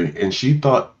birthday, and she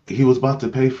thought he was about to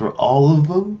pay for all of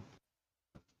them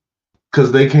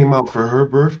because they came out for her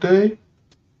birthday.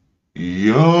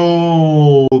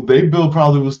 Yo, they bill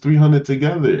probably was 300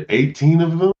 together. 18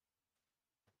 of them.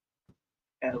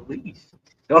 At least.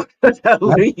 At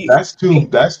least.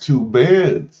 That's two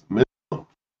beds, man.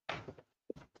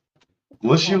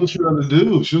 What she was trying to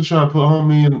do? She was trying to put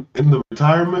homie in the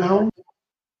retirement home.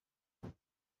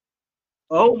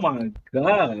 Oh my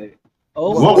god.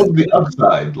 Oh What my was the god.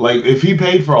 upside? Like, if he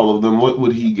paid for all of them, what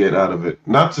would he get out of it?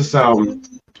 Not to sound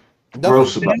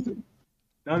gross about it,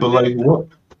 but like what?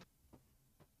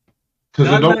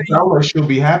 Because it don't sound like she'll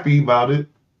be happy about it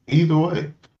either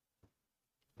way.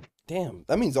 Damn,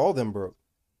 that means all of them broke.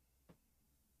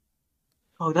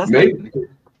 Oh, that's Maybe.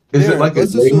 Is it like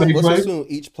let's a game they assume, play? let's assume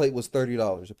each plate was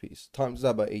 $30 a piece. Times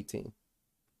that by 18.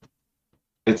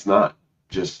 It's not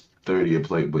just 30 a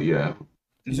plate, but yeah.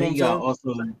 And then you got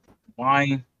also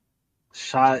wine,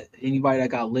 shot, anybody that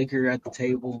got liquor at the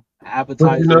table, But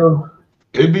appetizer.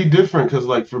 it'd be different because,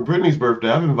 like, for Brittany's birthday,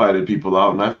 I've invited people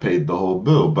out and I've paid the whole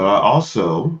bill, but I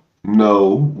also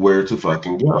know where to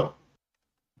fucking go.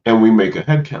 And we make a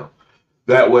head count.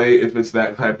 That way, if it's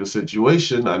that type of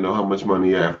situation, I know how much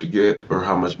money I have to get or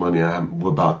how much money I'm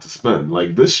about to spend.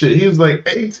 Like, this shit, he was like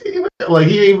 18. Like,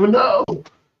 he didn't even know.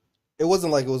 It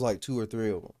wasn't like it was like 2 or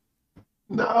 3 of them.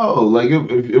 No, like,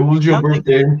 if it was your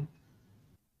birthday.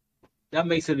 That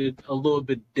makes it a little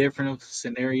bit different of a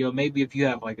scenario. Maybe if you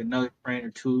have like another friend or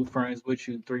 2 friends with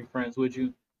you, 3 friends with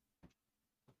you.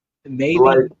 Maybe.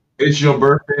 Like, it's your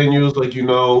birthday and you was like,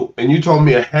 and you told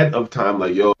me ahead of time,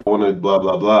 like, yo, I want to blah,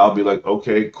 blah, blah. I'll be like,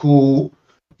 okay, cool.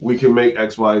 We can make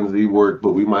X, Y, and Z work,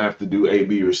 but we might have to do A,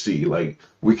 B, or C. Like,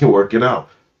 we can work it out.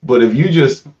 But if you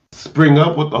just spring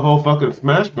up with the whole fucking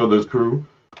Smash Brothers crew,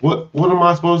 what am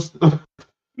I supposed to...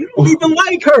 You don't even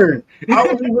like her. I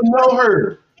don't even know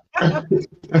her.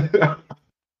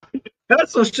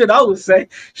 That's some shit I would say.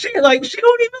 She don't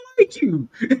even like you.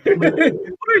 What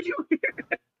are you?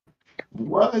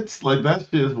 What? Like, that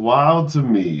shit is wild to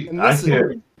me. I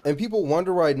can't. And people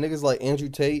wonder why niggas like Andrew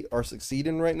Tate are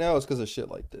succeeding right now. It's because of shit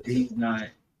like this. He's not.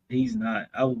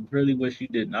 I really wish you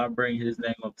did not bring his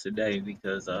name up today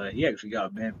because he actually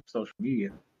got banned from social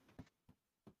media.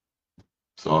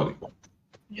 Sorry.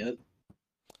 Yep.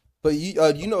 But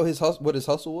you know what his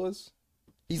hustle was?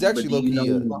 He's actually But do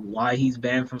you know why he's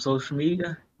banned from social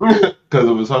media? Because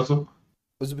of his hustle?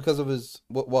 Was it because of his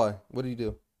why? What did he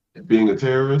do? Being a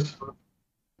terrorist?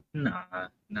 Nah.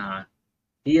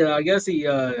 I guess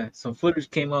some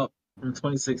footage came up from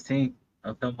 2016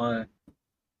 of him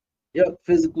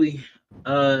physically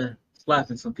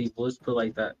slapping some people. Let's put it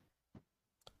like that.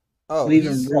 Oh,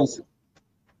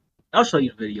 I'll show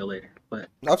you the video later, but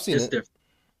I've seen it's it. different.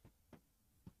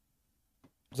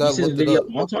 You seen the video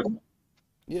I'm talking about?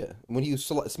 Yeah, when he was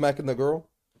smacking the girl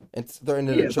and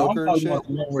threatening to choke her I'm and talking shit. about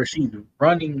the one where she's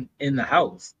running in the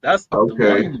house. That's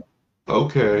Okay. the one.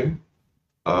 Okay.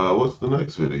 What's the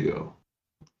next video?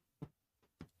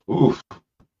 Oof.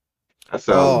 That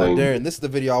sounds dangerous. Darren, this is the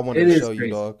video I wanted to show you,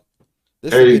 dog.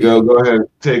 There you go. Go ahead,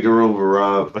 take her over,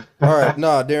 Rob. All right,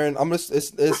 nah, Darren, this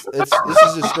is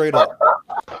just straight up.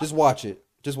 Just watch it.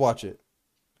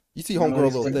 You see homegirl a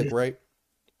little thick, right?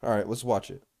 All right, let's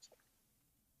watch it.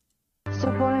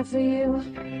 So far for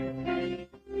you,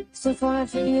 so far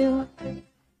for you,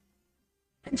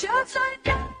 just like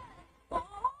that.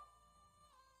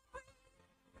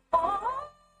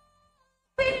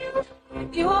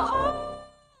 You are all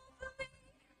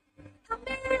for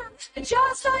me,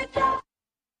 just like that.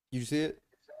 You see it?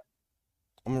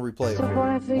 I'm gonna replay it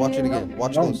for you. Watch it again.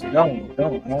 Watch closely. Don't.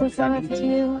 So far for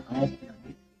you,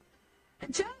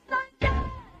 just like that.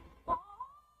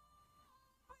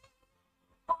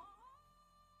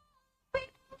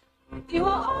 You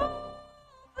are all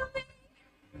for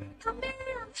me,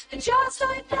 just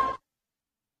like that.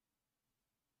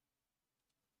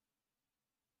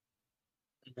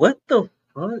 What the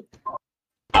fuck?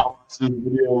 I watched this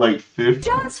video like 50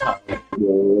 Just like that.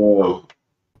 Whoa.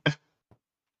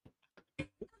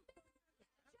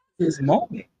 This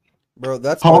moment. Bro,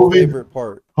 that's my favorite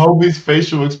part. Hobie's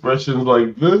facial expressions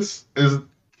like this is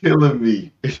killing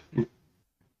me. Bro,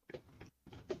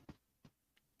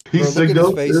 look at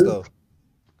his face though.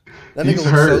 That nigga looks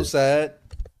so sad.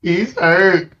 He's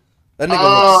hurt. That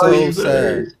nigga looks so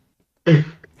sad.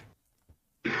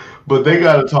 But they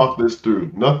gotta talk this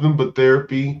through. Nothing but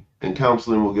therapy and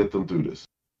counseling will get them through this.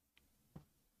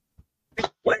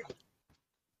 What?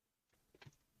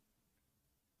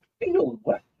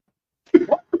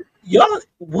 Y'all,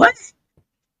 what?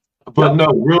 But no,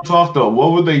 real talk though,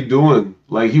 what were they doing?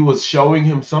 Like he was showing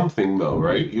him something though,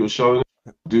 right? He was showing him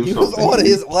how to do He was something. on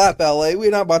his lap, LA.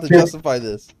 We're not about to justify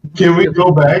this. Can we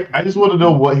go back? I just want to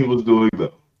know what he was doing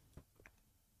though.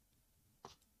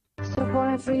 So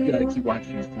far for You gotta you. keep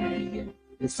watching this movie again.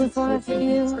 It's So far for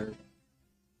you.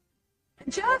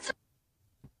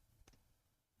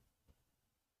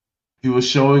 He was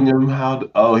showing him how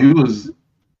to, oh, he was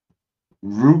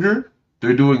Ruger.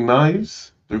 They're doing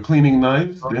knives. They're cleaning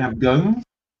knives. They have guns.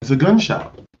 It's a gun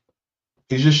shop.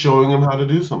 He's just showing him how to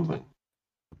do something.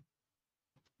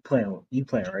 You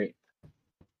playing, right?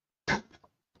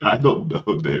 I don't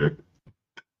know, Derek.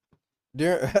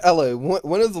 Dear LA,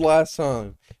 when is the last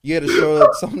time you had to show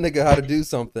some nigga how to do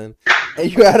something,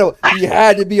 and you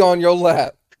had to be on your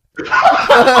lap?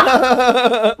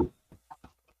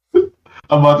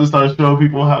 I'm about to start showing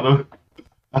people how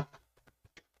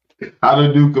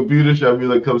to do computer shop. Be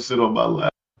like, come sit on my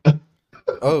lap.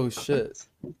 Oh shit!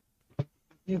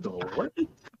 You go what?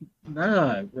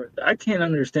 Nah, bro, I can't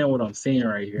understand what I'm seeing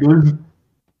right here.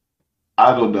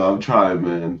 I don't know. I'm trying,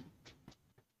 man.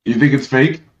 You think it's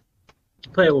fake?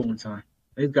 Play it one more time.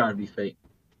 It's gotta be fake.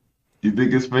 You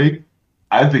think it's fake?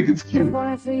 I think it's So cute.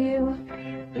 far for you.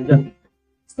 It's got,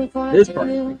 So far this for part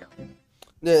is you. fake.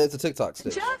 Yeah, it's a TikTok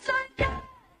stitch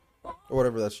or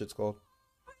whatever that shit's called.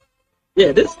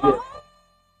 Yeah, this.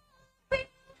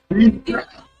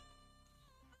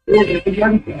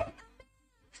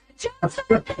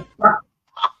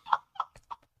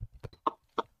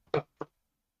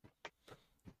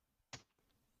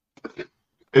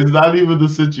 It's not even the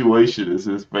situation. It's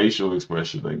his facial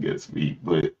expression that gets me.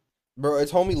 But Bro,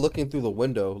 it's homie looking through the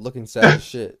window, looking sad as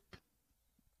shit.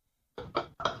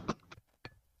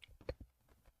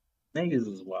 Niggas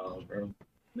is wild, bro.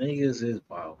 Niggas is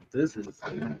wild. This is.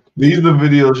 these are the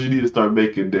videos you need to start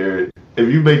making, Darren. If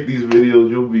you make these videos,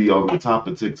 you'll be on the top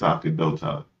of TikTok in no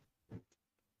time. I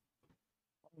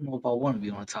don't know if I want to be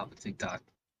on top of TikTok.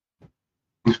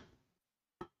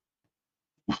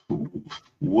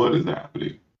 What is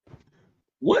happening?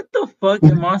 What the fuck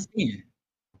am I seeing?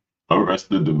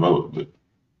 Arrested Development.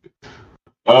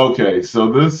 Okay,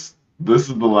 so this is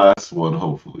the last one,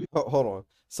 hopefully. Hold on.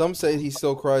 Some say he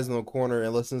still cries in the corner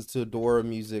and listens to Dora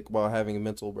music while having a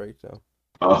mental breakdown.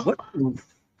 What the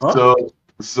fuck?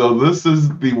 So this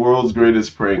is the world's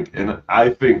greatest prank, and I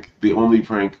think the only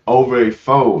prank over a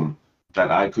phone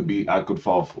that I could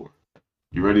fall for.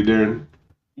 You ready, Darren?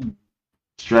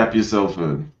 Strap yourself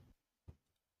in.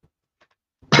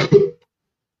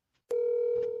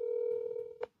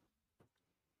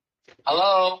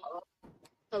 Hello?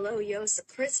 Hello, Joseph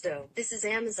Christo. This is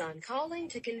Amazon calling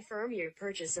to confirm your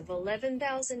purchase of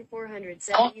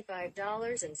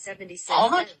 $11,475.76. How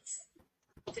much?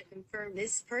 To confirm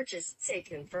this purchase, say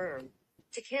confirm.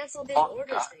 To cancel this Oh,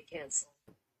 order, God. say cancel.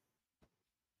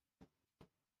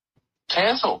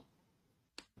 Cancel.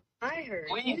 I heard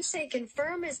Please. you say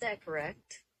confirm, is that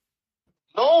correct?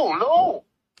 No.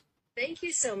 Thank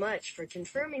you so much for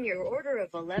confirming your order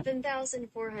of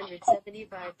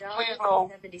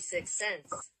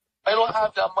 $11,475.76. I don't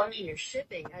have that For money. your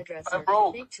shipping address I'm or to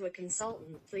broke. speak to a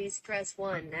consultant, please press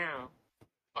 1 now.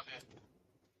 Okay.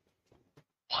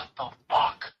 What the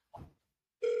fuck?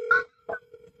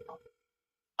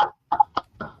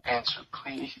 Answer,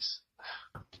 please.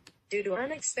 Due to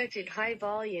unexpected high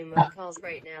volume of calls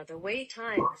right now, the wait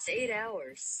time is 8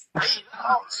 hours. 8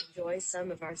 hours? Enjoy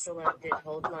some of our selected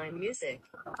hold line music.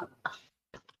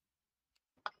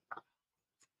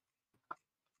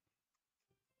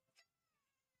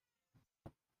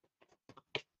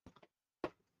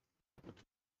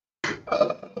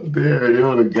 Darren, you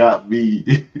would have got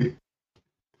me.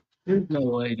 No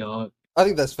way, dog. I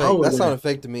think that's fake. That would've- sounded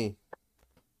fake to me.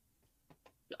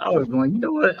 I was going, you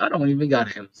know what? I don't even got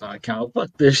an Amazon account. Fuck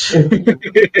this shit.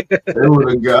 They would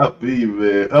have got me,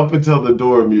 man. Up until the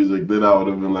door music, then I would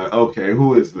have been like, okay,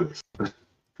 who is this?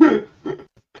 If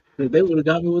they would have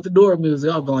got me with the door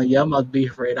music, I'd be like, yeah, I'm about to be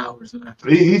here for 8 hours, man.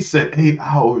 He said 8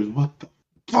 hours. What the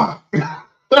fuck?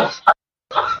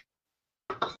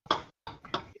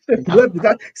 He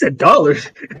said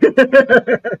dollars.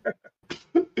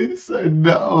 He said,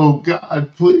 no,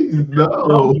 God, please,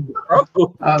 no. Bro.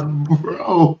 I'm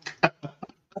broke.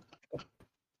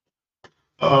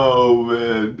 Oh,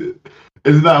 man.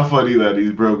 It's not funny that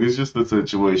he's broke. It's just the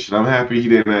situation. I'm happy he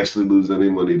didn't actually lose any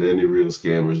money to any real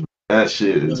scammers. That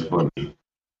shit is funny.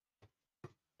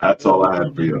 That's all I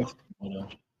have for you.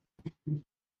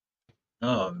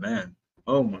 Oh, man.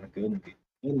 Oh, my goodness.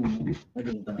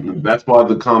 That's why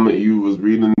the comment you was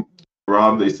reading,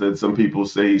 Rob, they said some people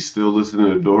say he's still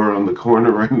listening to Dora on the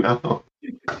corner right now.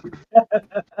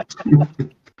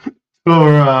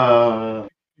 Bro,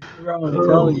 I'm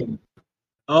telling you.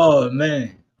 Oh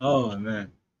man.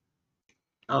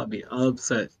 I'll be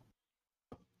upset.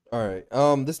 All right.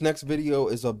 This next video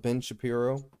is of Ben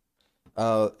Shapiro.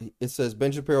 It says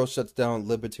Ben Shapiro shuts down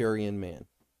Libertarian Man.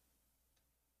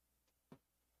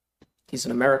 He's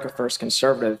an America First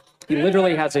conservative. He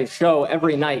literally has a show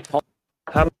every night called...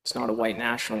 He's not a white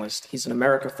nationalist. He's an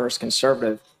America First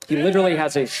conservative. He literally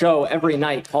has a show every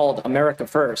night called America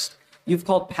First. You've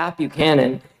called Pat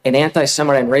Buchanan an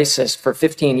anti-Semite and racist for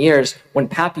 15 years when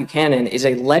Pat Buchanan is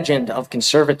a legend of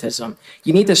conservatism.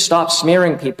 You need to stop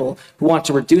smearing people who want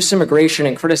to reduce immigration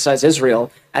and criticize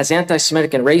Israel as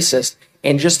anti-Semitic and racist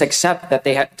and just accept that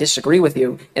they disagree with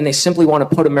you and they simply want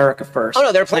to put America first. Oh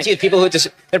no, there are plenty of people who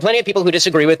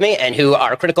disagree with me and who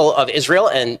are critical of Israel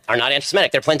and are not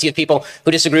anti-Semitic. There are plenty of people who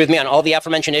disagree with me on all the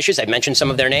aforementioned issues. I've mentioned some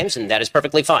of their names, and that is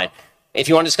perfectly fine. If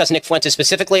you want to discuss Nick Fuentes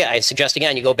specifically, I suggest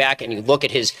again you go back and you look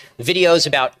at his videos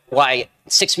about why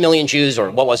 6 million Jews, or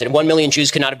what was it, 1 million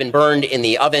Jews could not have been burned in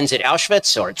the ovens at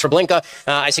Auschwitz or Treblinka.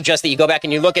 I suggest that you go back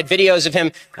and you look at videos of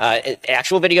him,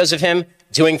 actual videos of him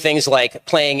doing things like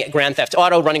playing Grand Theft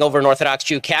Auto, running over an Orthodox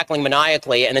Jew, cackling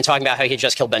maniacally, and then talking about how he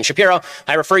just killed Ben Shapiro.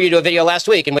 I refer you to a video last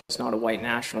week in which... It's not a white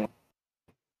nationalist.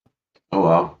 Oh,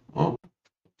 wow. Well,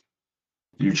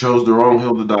 you chose the wrong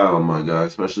hill to die on, my guy,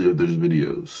 especially if there's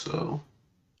videos, so.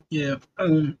 Yeah.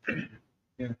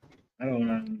 Yeah. I don't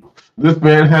know. This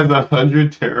man has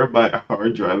 100 terabyte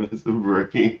hard drive as a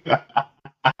brain.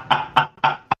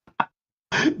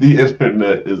 The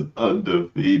internet is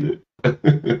undefeated.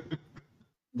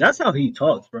 That's how he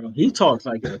talks, bro. He talks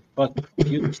like a fucking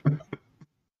computer.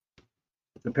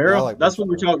 Shapiro? That's what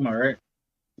we're talking about, right?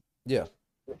 Yeah.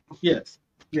 Yes.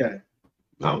 Yeah.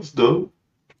 That was dope.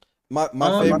 My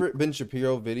favorite Ben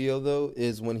Shapiro video though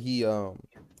is when he it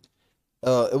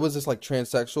was this like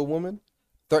transsexual woman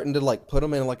threatened to like put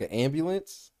him in like an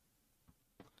ambulance.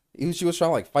 She was trying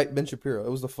to like fight Ben Shapiro. It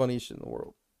was the funniest shit in the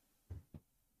world.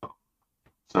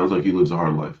 Sounds like he lives a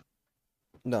hard life.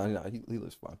 No, he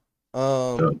lives fine.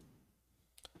 All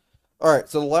right,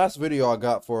 so the last video I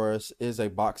got for us is a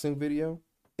boxing video.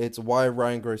 It's why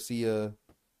Ryan Garcia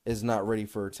is not ready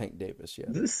for Tank Davis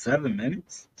yet. Is this 7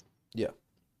 minutes? Yeah.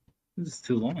 This is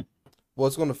too long. Well,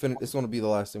 it's gonna finish. It's gonna be the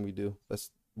last thing we do.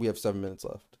 We have 7 minutes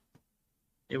left.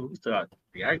 Yeah, we still have to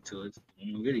react to it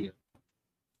in the video.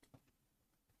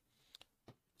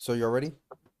 So y'all ready?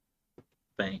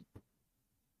 Thanks.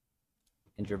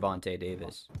 And Gervonta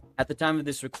Davis. At the time of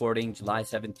this recording, July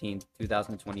 17th,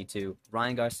 2022,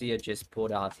 Ryan Garcia just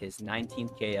pulled off his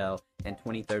 19th KO and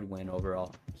 23rd win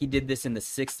overall. He did this in the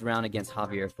 6th round against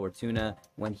Javier Fortuna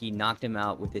when he knocked him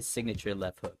out with his signature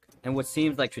left hook. And what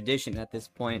seems like tradition at this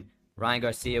point, Ryan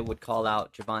Garcia would call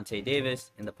out Gervonta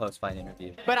Davis in the post-fight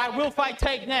interview. But I will fight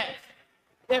Tank next.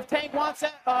 If Tank wants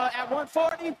it at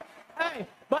 140, hey,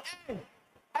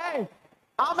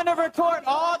 I'm gonna record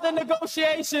all the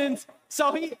negotiations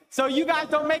so you guys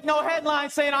don't make no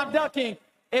headlines saying I'm ducking.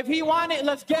 If he want it,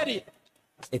 let's get it.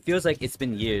 It feels like it's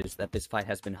been years that this fight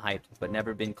has been hyped, but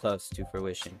never been close to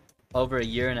fruition. Over a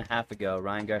year and a half ago,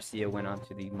 Ryan Garcia went on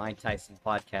to the Mike Tyson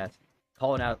podcast,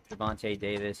 called out Gervonta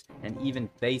Davis, and even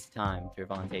FaceTimed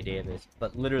Gervonta Davis,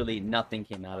 but literally nothing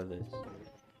came out of this.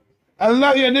 I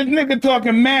love you. This nigga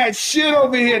talking mad shit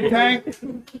over here, Tank.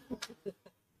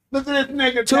 Look at this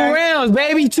nigga, 2 Tank. rounds,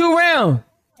 baby, 2 rounds.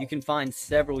 You can find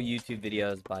several YouTube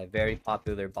videos by very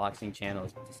popular boxing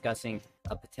channels discussing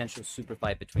a potential super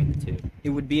fight between the two.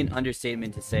 It would be an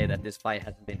understatement to say that this fight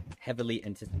has been heavily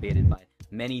anticipated by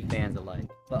many fans alike.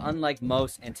 But unlike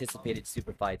most anticipated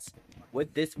super fights,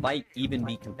 would this fight even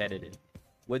be competitive?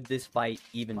 Would this fight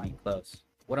even be close?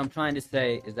 What I'm trying to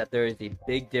say is that there is a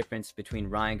big difference between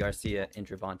Ryan Garcia and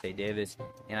Gervonta Davis,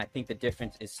 and I think the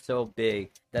difference is so big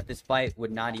that this fight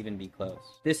would not even be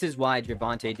close. This is why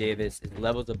Gervonta Davis is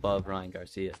levels above Ryan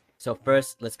Garcia. So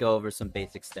first, let's go over some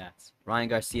basic stats. Ryan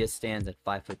Garcia stands at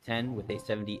 5'10" with a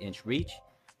 70-inch reach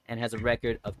and has a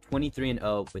record of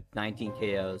 23-0 with 19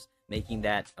 KOs, making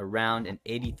that around an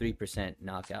 83%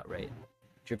 knockout rate.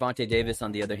 Gervonta Davis,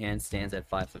 on the other hand, stands at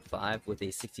 5'5" with a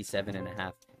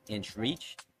 67.5-inch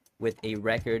reach with a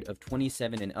record of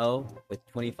 27-0 with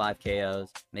 25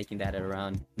 KOs, making that at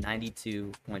around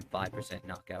 92.5%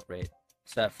 knockout rate.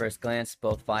 So at first glance,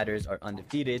 both fighters are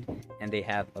undefeated and they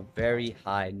have a very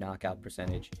high knockout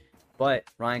percentage. But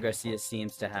Ryan Garcia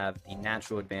seems to have the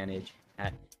natural advantage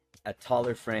at a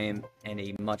taller frame and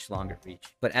a much longer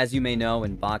reach. But as you may know,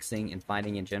 in boxing and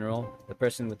fighting in general, the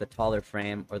person with the taller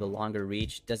frame or the longer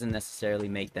reach doesn't necessarily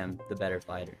make them the better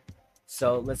fighter.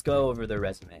 So let's go over their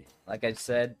resume. Like I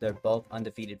said, they're both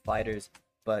undefeated fighters,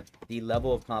 but the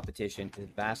level of competition is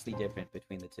vastly different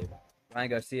between the two. Ryan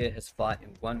Garcia has fought in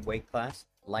one weight class,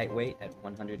 lightweight at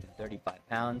 135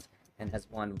 pounds, and has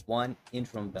won one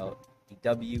interim belt, the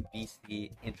WBC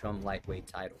interim lightweight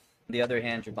title. On the other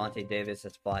hand, Gervonta Davis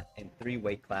has fought in 3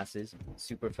 weight classes,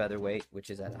 super featherweight, which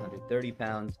is at 130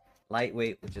 pounds,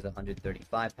 lightweight, which is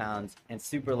 135 pounds, and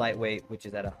super lightweight, which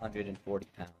is at 140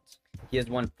 pounds. He has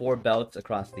won 4 belts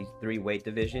across these 3 weight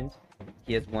divisions.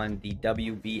 He has won the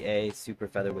WBA super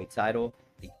featherweight title,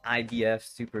 the IBF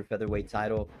super featherweight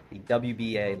title, the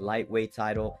WBA lightweight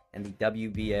title, and the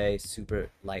WBA super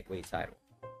lightweight title.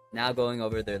 Now going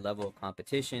over their level of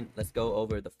competition, let's go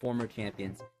over the former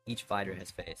champions each fighter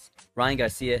has faced. Ryan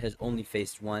Garcia has only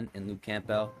faced 1 in Luke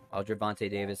Campbell, while Gervonta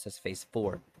Davis has faced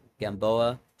 4,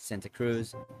 Gamboa, Santa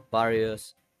Cruz,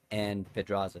 Barrios, and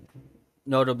Pedraza.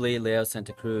 Notably, Leo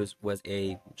Santa Cruz was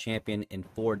a champion in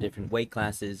 4 different weight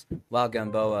classes, while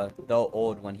Gamboa, though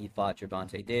old when he fought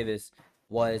Gervonta Davis,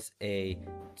 was a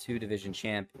 2-division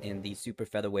champ in the super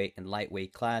featherweight and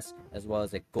lightweight class, as well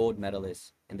as a gold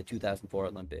medalist in the 2004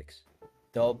 Olympics.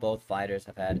 Though both fighters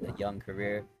have had a young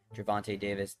career, Gervonta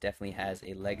Davis definitely has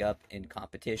a leg up in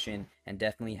competition and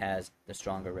definitely has the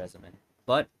stronger resume.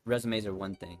 But resumes are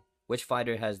one thing. Which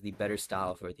fighter has the better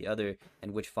style for the other,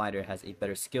 and which fighter has a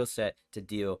better skill set to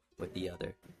deal with the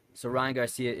other. So Ryan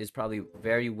Garcia is probably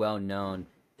very well known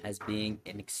as being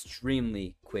an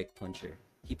extremely quick puncher.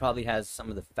 He probably has some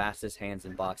of the fastest hands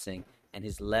in boxing, and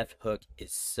his left hook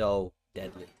is so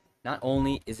deadly. Not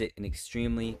only is it an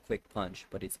extremely quick punch,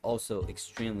 but it's also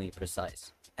extremely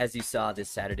precise. As you saw this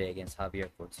Saturday against Javier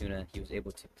Fortuna, he was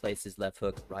able to place his left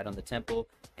hook right on the temple,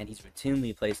 and he's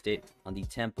routinely placed it on the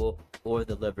temple or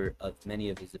the liver of many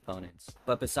of his opponents.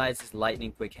 But besides his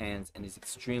lightning quick hands and his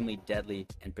extremely deadly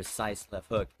and precise left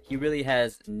hook, he really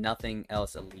has nothing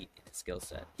else elite in his skill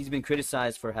set. He's been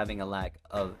criticized for having a lack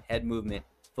of head movement,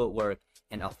 footwork,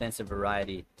 and offensive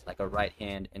variety like a right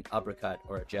hand, an uppercut,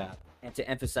 or a jab. And to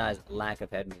emphasize lack of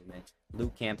head movement,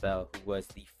 Luke Campbell, who was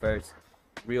the first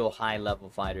real high-level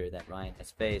fighter that Ryan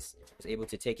has faced, was able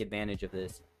to take advantage of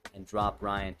this and drop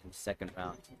Ryan in the second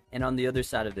round. And on the other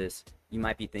side of this, you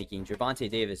might be thinking Gervonta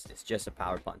Davis is just a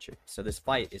power puncher, so this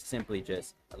fight is simply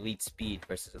just elite speed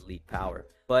versus elite power.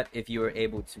 But if you were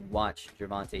able to watch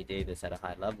Gervonta Davis at a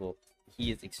high level,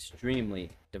 he is extremely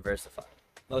diversified.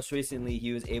 Most recently,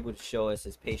 he was able to show us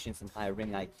his patience and high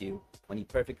ring IQ when he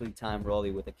perfectly timed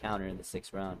Rolly with a counter in the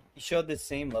 6th round. He showed this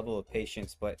same level of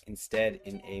patience, but instead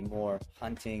in a more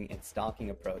hunting and stalking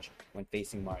approach when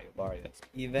facing Mario Barrios.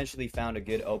 He eventually found a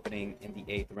good opening in the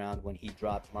 8th round when he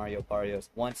dropped Mario Barrios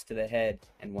once to the head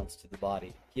and once to the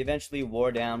body. He eventually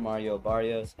wore down Mario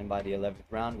Barrios, and by the 11th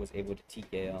round was able to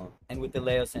TKO him. And with the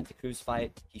Leo Santa Cruz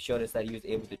fight, he showed us that he was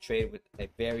able to trade with a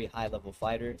very high-level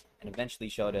fighter, and eventually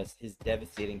showed us his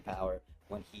devastating power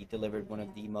when he delivered one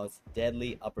of the most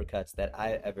deadly uppercuts that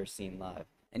I ever seen live.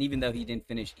 And even though he didn't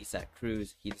finish Isaac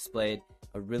Cruz, he displayed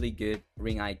a really good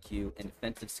ring IQ and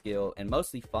defensive skill, and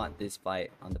mostly fought this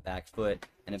fight on the back foot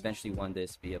and eventually won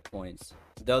this via points.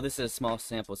 Though this is a small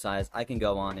sample size, I can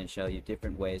go on and show you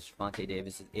different ways Gervonta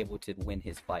Davis is able to win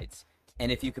his fights.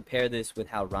 And if you compare this with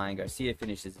how Ryan Garcia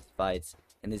finishes his fights,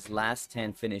 in his last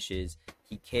 10 finishes,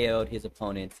 he KO'd his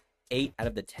opponents 8 out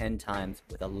of the 10 times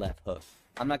with a left hook.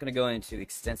 I'm not going to go into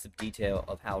extensive detail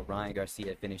of how Ryan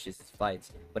Garcia finishes his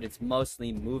fights, but it's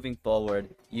mostly moving forward,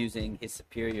 using his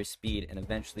superior speed, and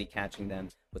eventually catching them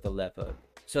with a left hook.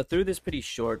 So through this pretty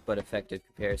short but effective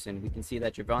comparison, we can see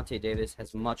that Gervonta Davis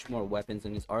has much more weapons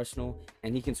in his arsenal,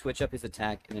 and he can switch up his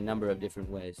attack in a number of different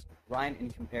ways. Ryan,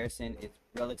 in comparison, is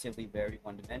relatively very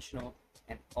one-dimensional,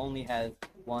 and only has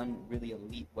one really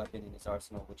elite weapon in his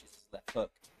arsenal, which is his left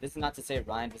hook. This is not to say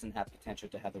Ryan doesn't have potential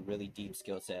to have a really deep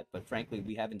skill set, but frankly,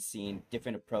 we haven't seen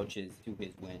different approaches to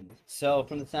his wins. So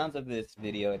from the sounds of this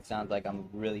video, it sounds like I'm a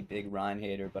really big Ryan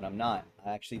hater, but I'm not.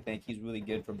 I actually think he's really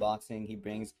good for boxing. He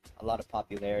brings a lot of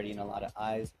popularity and a lot of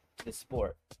eyes to the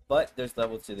sport. But there's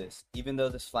levels to this. Even though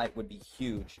this fight would be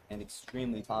huge and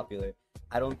extremely popular,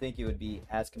 I don't think it would be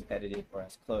as competitive or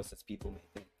as close as people may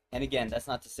think. And again, that's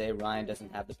not to say Ryan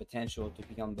doesn't have the potential to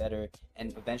become better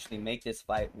and eventually make this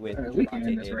fight with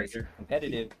Gervonta Davis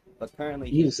competitive, but currently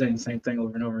he's saying the same thing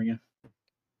over and over again.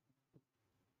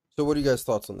 So what are you guys'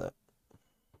 thoughts on that?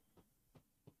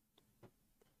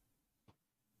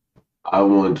 I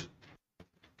want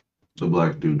the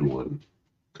black dude to win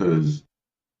because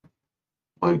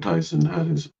Mike Tyson had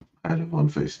him on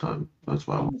FaceTime. That's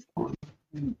why I want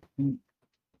to win.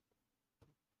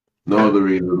 No other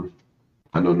reason.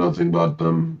 I know nothing about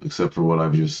them except for what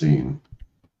I've just seen.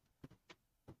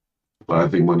 But I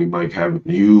think Money Mike, having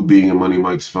you being in Money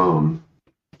Mike's phone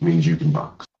means you can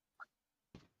box.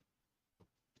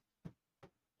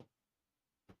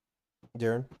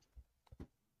 Darren?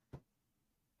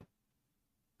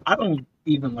 I don't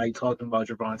even like talking about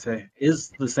Gervonta. It's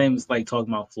the same as like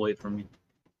talking about Floyd for me.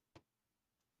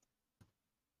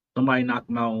 Somebody knock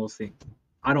him out and we'll see.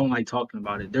 I don't like talking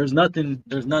about it. There's nothing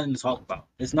to talk about.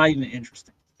 It's not even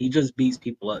interesting. He just beats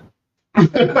people up.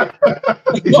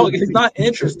 No, it's not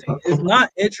interesting. It's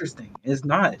not interesting. It's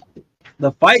not.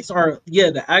 The fights are,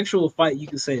 the actual fight you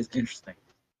can say is interesting.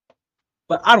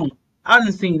 But I've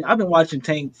been watching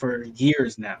Tank for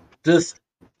years now. Just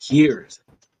years.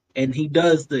 And he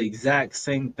does the exact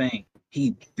same thing.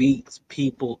 He beats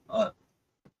people up.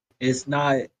 It's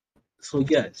not. So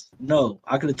yes, no,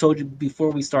 I could have told you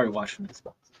before we started watching this.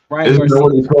 Ryan Isn't that Garcia.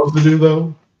 what he's supposed to do,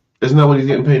 though? Isn't that what he's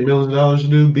getting paid millions of dollars to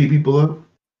do? Beat people up?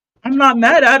 I'm not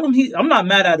mad at him. I'm not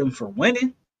mad at him for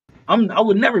winning. I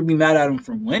would never be mad at him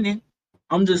for winning.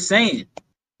 I'm just saying.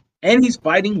 And he's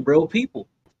fighting real people.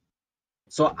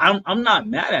 So I'm not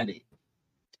mad at it.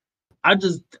 I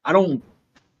don't.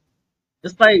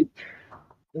 It's like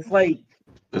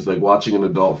watching an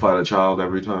adult fight a child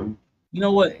every time. You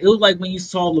know what? It was like when you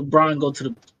saw LeBron go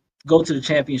to the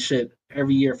championship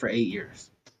every year for 8 years.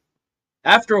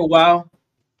 After a while,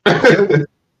 there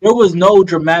was no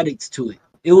dramatics to it.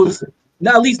 It was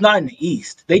at least not in the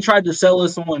East. They tried to sell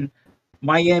us on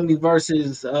Miami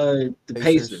versus the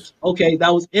Pacers. Okay,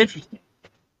 that was interesting.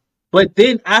 But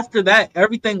then after that,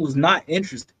 everything was not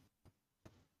interesting.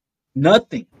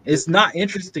 Nothing. It's not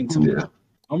interesting to me.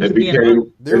 It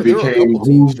became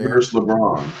who's versus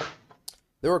LeBron.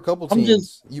 There were a couple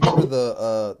teams. You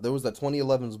remember there was that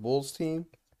 2011's Bulls team?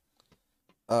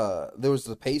 There was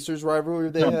the Pacers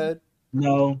rivalry they had.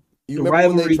 No. The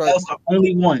rivalry, that's the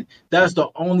only one. That's the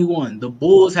only one. The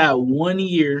Bulls had 1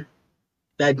 year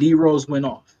that D Rose went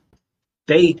off.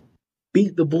 They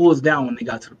beat the Bulls down when they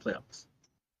got to the playoffs.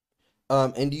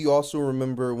 And do you also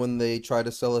remember when they tried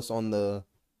to sell us on the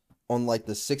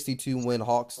 62-win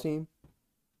Hawks team?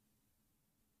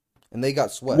 And they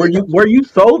got swept. Were you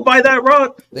sold by that,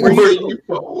 Rob? Were you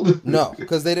sold? No,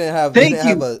 because they didn't have.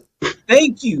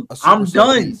 Thank you. I'm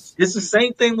done. Piece. It's the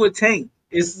same thing with Tank.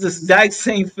 It's the exact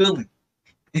same feeling.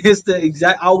 It's the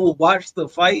exact. I will watch the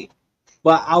fight,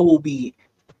 but I will be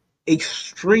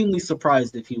extremely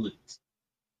surprised if he loses.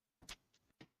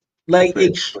 Like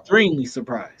extremely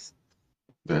surprised.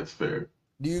 That's fair.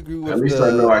 Do you agree with? At least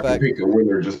I know I can pick a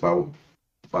winner just by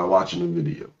watching the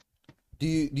video. Do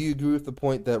you agree with the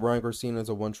point that Ryan Garcia is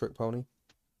a one-trick pony?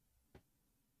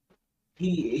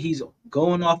 He's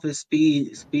going off his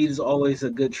speed. Speed is always a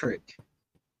good trick.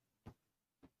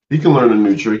 He can learn a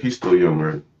new trick. He's still young,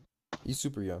 right? He's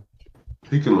super young.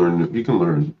 He can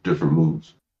learn different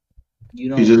moves. He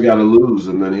just got to lose,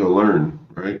 and then he'll learn,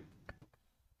 right?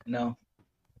 No.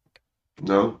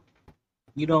 No.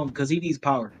 You don't, because he needs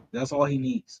power. That's all he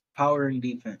needs. Power and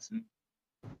defense.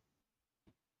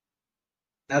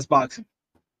 That's boxing.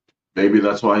 Maybe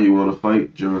that's why he want to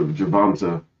fight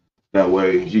Gervonta. That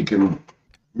way he can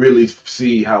really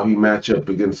see how he match up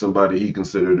against somebody he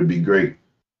considered to be great.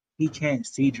 He can't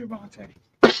see Gervonta.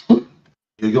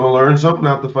 He's gonna learn something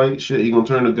out the fight. Shit, he gonna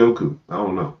turn to Goku. I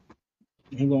don't know.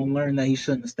 He gonna learn that he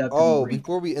shouldn't have stepped. Oh,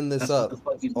 before we end this off,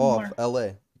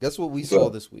 LA. Guess what we saw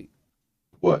this week?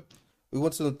 What? We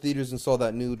went to the theaters and saw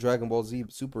that new Dragon Ball Z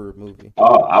Super movie.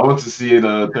 Oh, I went to see it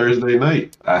Thursday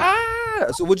night.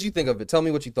 So what'd you think of it? Tell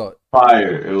me what you thought.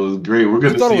 Fire. It was great. We're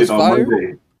going to see it on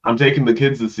Monday. I'm taking the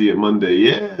kids to see it Monday.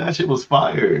 Yeah, that shit was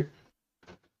fire.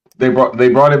 They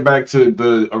brought it back to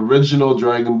the original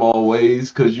Dragon Ball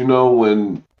ways, because you know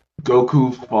when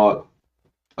Goku fought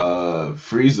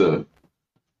Frieza,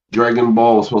 Dragon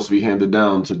Ball was supposed to be handed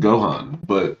down to Gohan,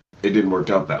 but it didn't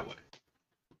work out that way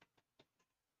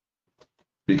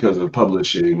because of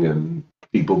publishing and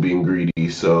people being greedy.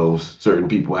 So certain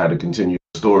people had to continue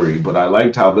the story. But I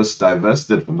liked how this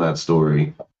divested from that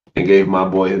story and gave my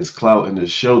boy his clout and his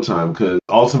showtime, because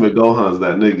Ultimate Gohan's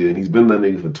that nigga, and he's been that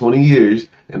nigga for 20 years,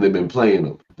 and they've been playing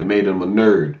him. They made him a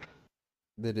nerd.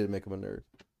 They did make him a nerd.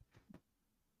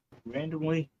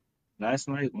 Randomly, last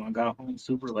night when I got home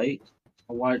super late,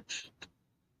 I watched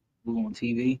on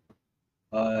TV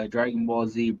Dragon Ball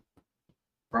Z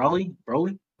Broly?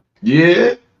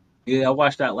 Yeah? Yeah, I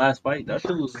watched that last fight. That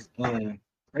shit was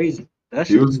crazy. That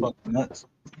shit was fucking nuts.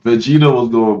 Vegeta was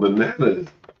going bananas.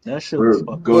 That shit was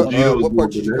fucking nuts. What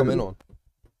part did you come in on?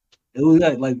 It was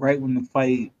like right when the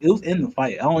fight. It was in the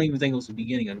fight. I don't even think it was the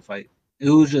beginning of the fight. It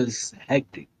was just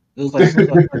hectic. It was like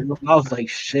I was like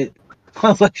shit. I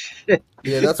was like shit.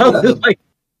 Yeah, that's one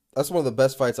of the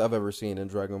best fights I've ever seen in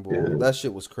Dragon Ball. Yeah. That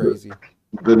shit was crazy.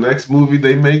 The next movie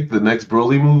they make, the next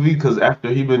Broly movie, because after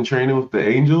he been training with the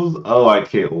Angels, oh, I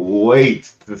can't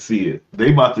wait to see it.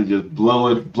 They about to just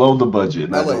blow the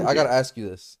budget. I gotta ask you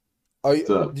this: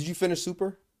 did you finish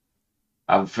Super?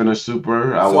 I've finished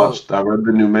Super. I read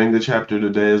the new manga chapter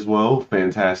today as well.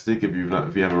 Fantastic. If you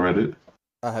haven't read it.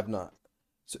 I have not.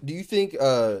 So do you think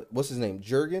what's his name?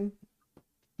 Jiren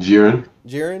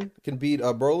can beat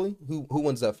Broly? Who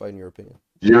wins that fight in your opinion?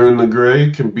 Jiren the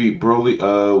Gray can beat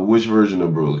Broly. Which version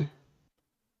of Broly?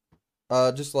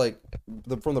 Just like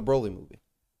from the Broly movie.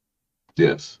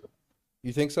 Yes.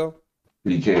 You think so?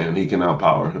 He can. He can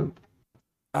outpower him.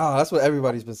 Oh, that's what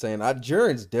everybody's been saying.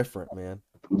 Jiren's different, man.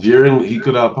 Jiren, he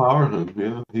could outpower him.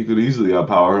 Yeah, he could easily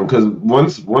outpower him because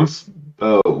once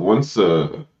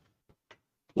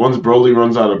Broly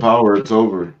runs out of power, it's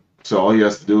over. So all he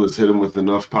has to do is hit him with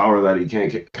enough power that he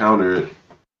can't counter it.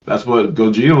 That's what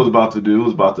Gogeta was about to do. He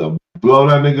was about to blow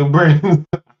that nigga brain.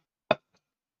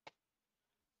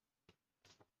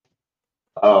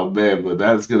 Oh man, but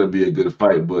that's gonna be a good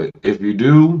fight. But if you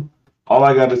do, all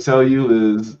I gotta tell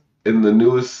you is in the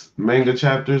newest manga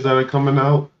chapters that are coming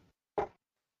out,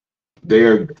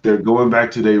 they're going back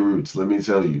to their roots. Let me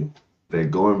tell you. They're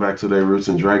going back to their roots,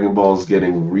 and Dragon Ball is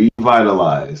getting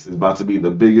revitalized. It's about to be the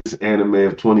biggest anime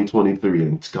of 2023,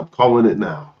 and I'm calling it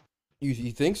now.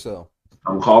 You think so?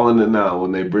 I'm calling it now.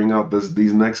 When they bring out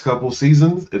these next couple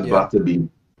seasons, it's about to be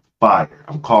fire.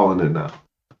 I'm calling it now.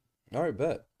 All right,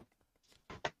 bet.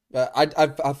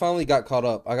 I finally got caught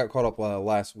up. I got caught up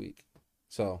last week,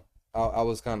 so I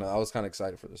was kind of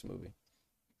excited for this movie.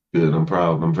 Good. I'm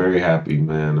proud. I'm very happy,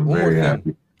 man. I'm very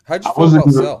happy. How'd you feel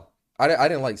about Cell? I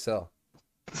didn't like Cell.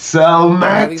 Cell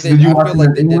Max? Did you watch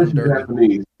it in English or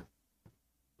Japanese?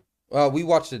 We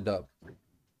watched it dubbed.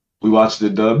 We watched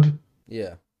it dubbed?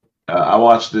 Yeah. I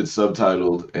watched it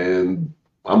subtitled, and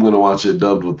I'm going to watch it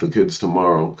dubbed with the kids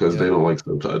tomorrow because they don't like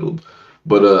subtitled.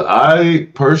 But I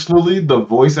personally, the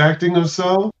voice acting of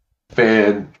Cell,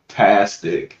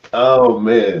 fantastic. Oh,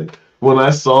 man. When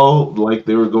I saw like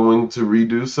they were going to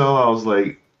redo Cell, I was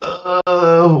like,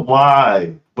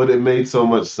 why? But it made so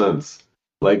much sense.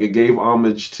 Like it gave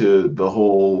homage to the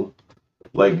whole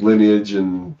like lineage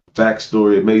and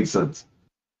backstory. It made sense.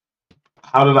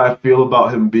 How did I feel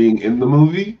about him being in the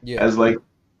movie? Yeah. As like,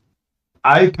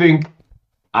 I think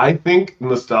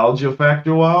nostalgia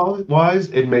factor wise,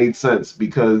 it made sense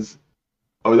because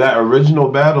that original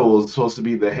battle was supposed to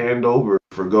be the handover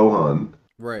for Gohan.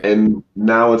 Right. And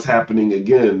now it's happening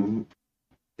again.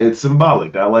 It's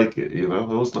symbolic. I like it, It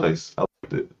was nice. I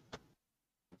liked it.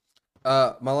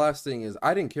 My last thing is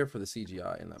I didn't care for the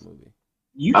CGI in that movie.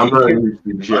 I'm not a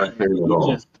CGI fan at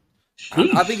all.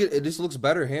 I think it just looks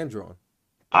better hand drawn.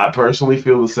 I personally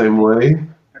feel the same way,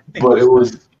 but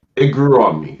it grew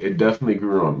on me. It definitely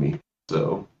grew on me.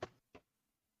 So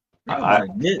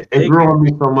it grew on me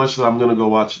so much that I'm gonna go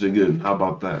watch it again. How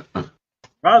about that?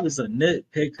 Rob is a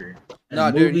nitpicker.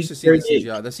 No, dude, you should see the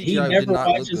CGI. The CGI he did never not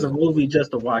look watches good. a movie just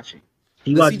to watch it.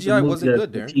 He The watches CGI the wasn't movie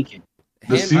good, to Darren. critique it.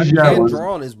 The CGI hand was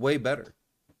drawn is way better.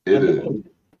 It is.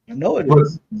 I know it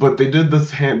is. But they did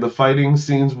the fighting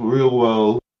scenes real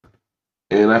well,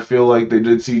 and I feel like they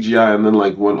did CGI and then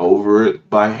like went over it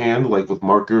by hand, like with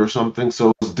marker or something. So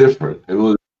it was different.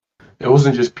 It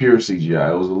wasn't just pure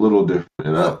CGI. It was a little different.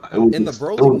 And In the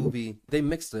Broly movie, they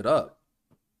mixed it up.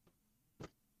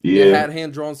 Yeah. They had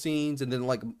hand drawn scenes, and then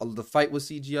like the fight was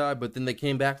CGI, but then they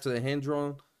came back to the hand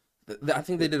drawn. I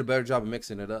think they did a better job of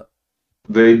mixing it up.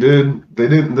 They did.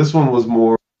 This one was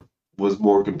more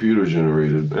computer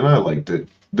generated, and I liked it.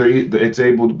 They're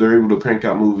able to crank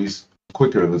out movies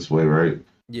quicker this way, right?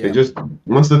 Yeah. It just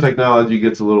once the technology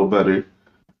gets a little better,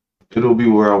 it'll be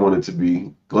where I want it to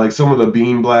be. Like some of the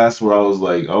beam blasts where I was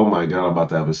like, "Oh my god, I'm about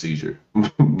to have a seizure,"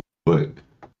 but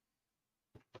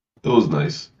it was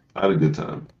nice. I had a good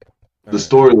time. The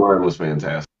storyline was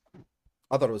fantastic.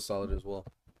 I thought it was solid as well.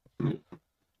 Yeah.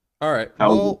 All right.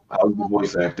 How's the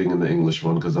voice acting in the English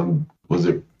one? Because was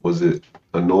it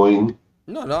annoying?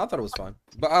 No, I thought it was fine.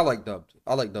 But I like dubbed.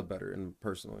 I like dubbed better, and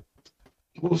personally.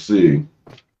 We'll see.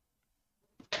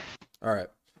 All right.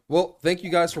 Well, thank you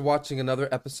guys for watching another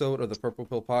episode of the Purple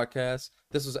Pill Podcast.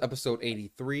 This was episode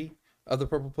 83 of the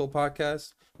Purple Pill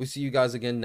Podcast. We see you guys again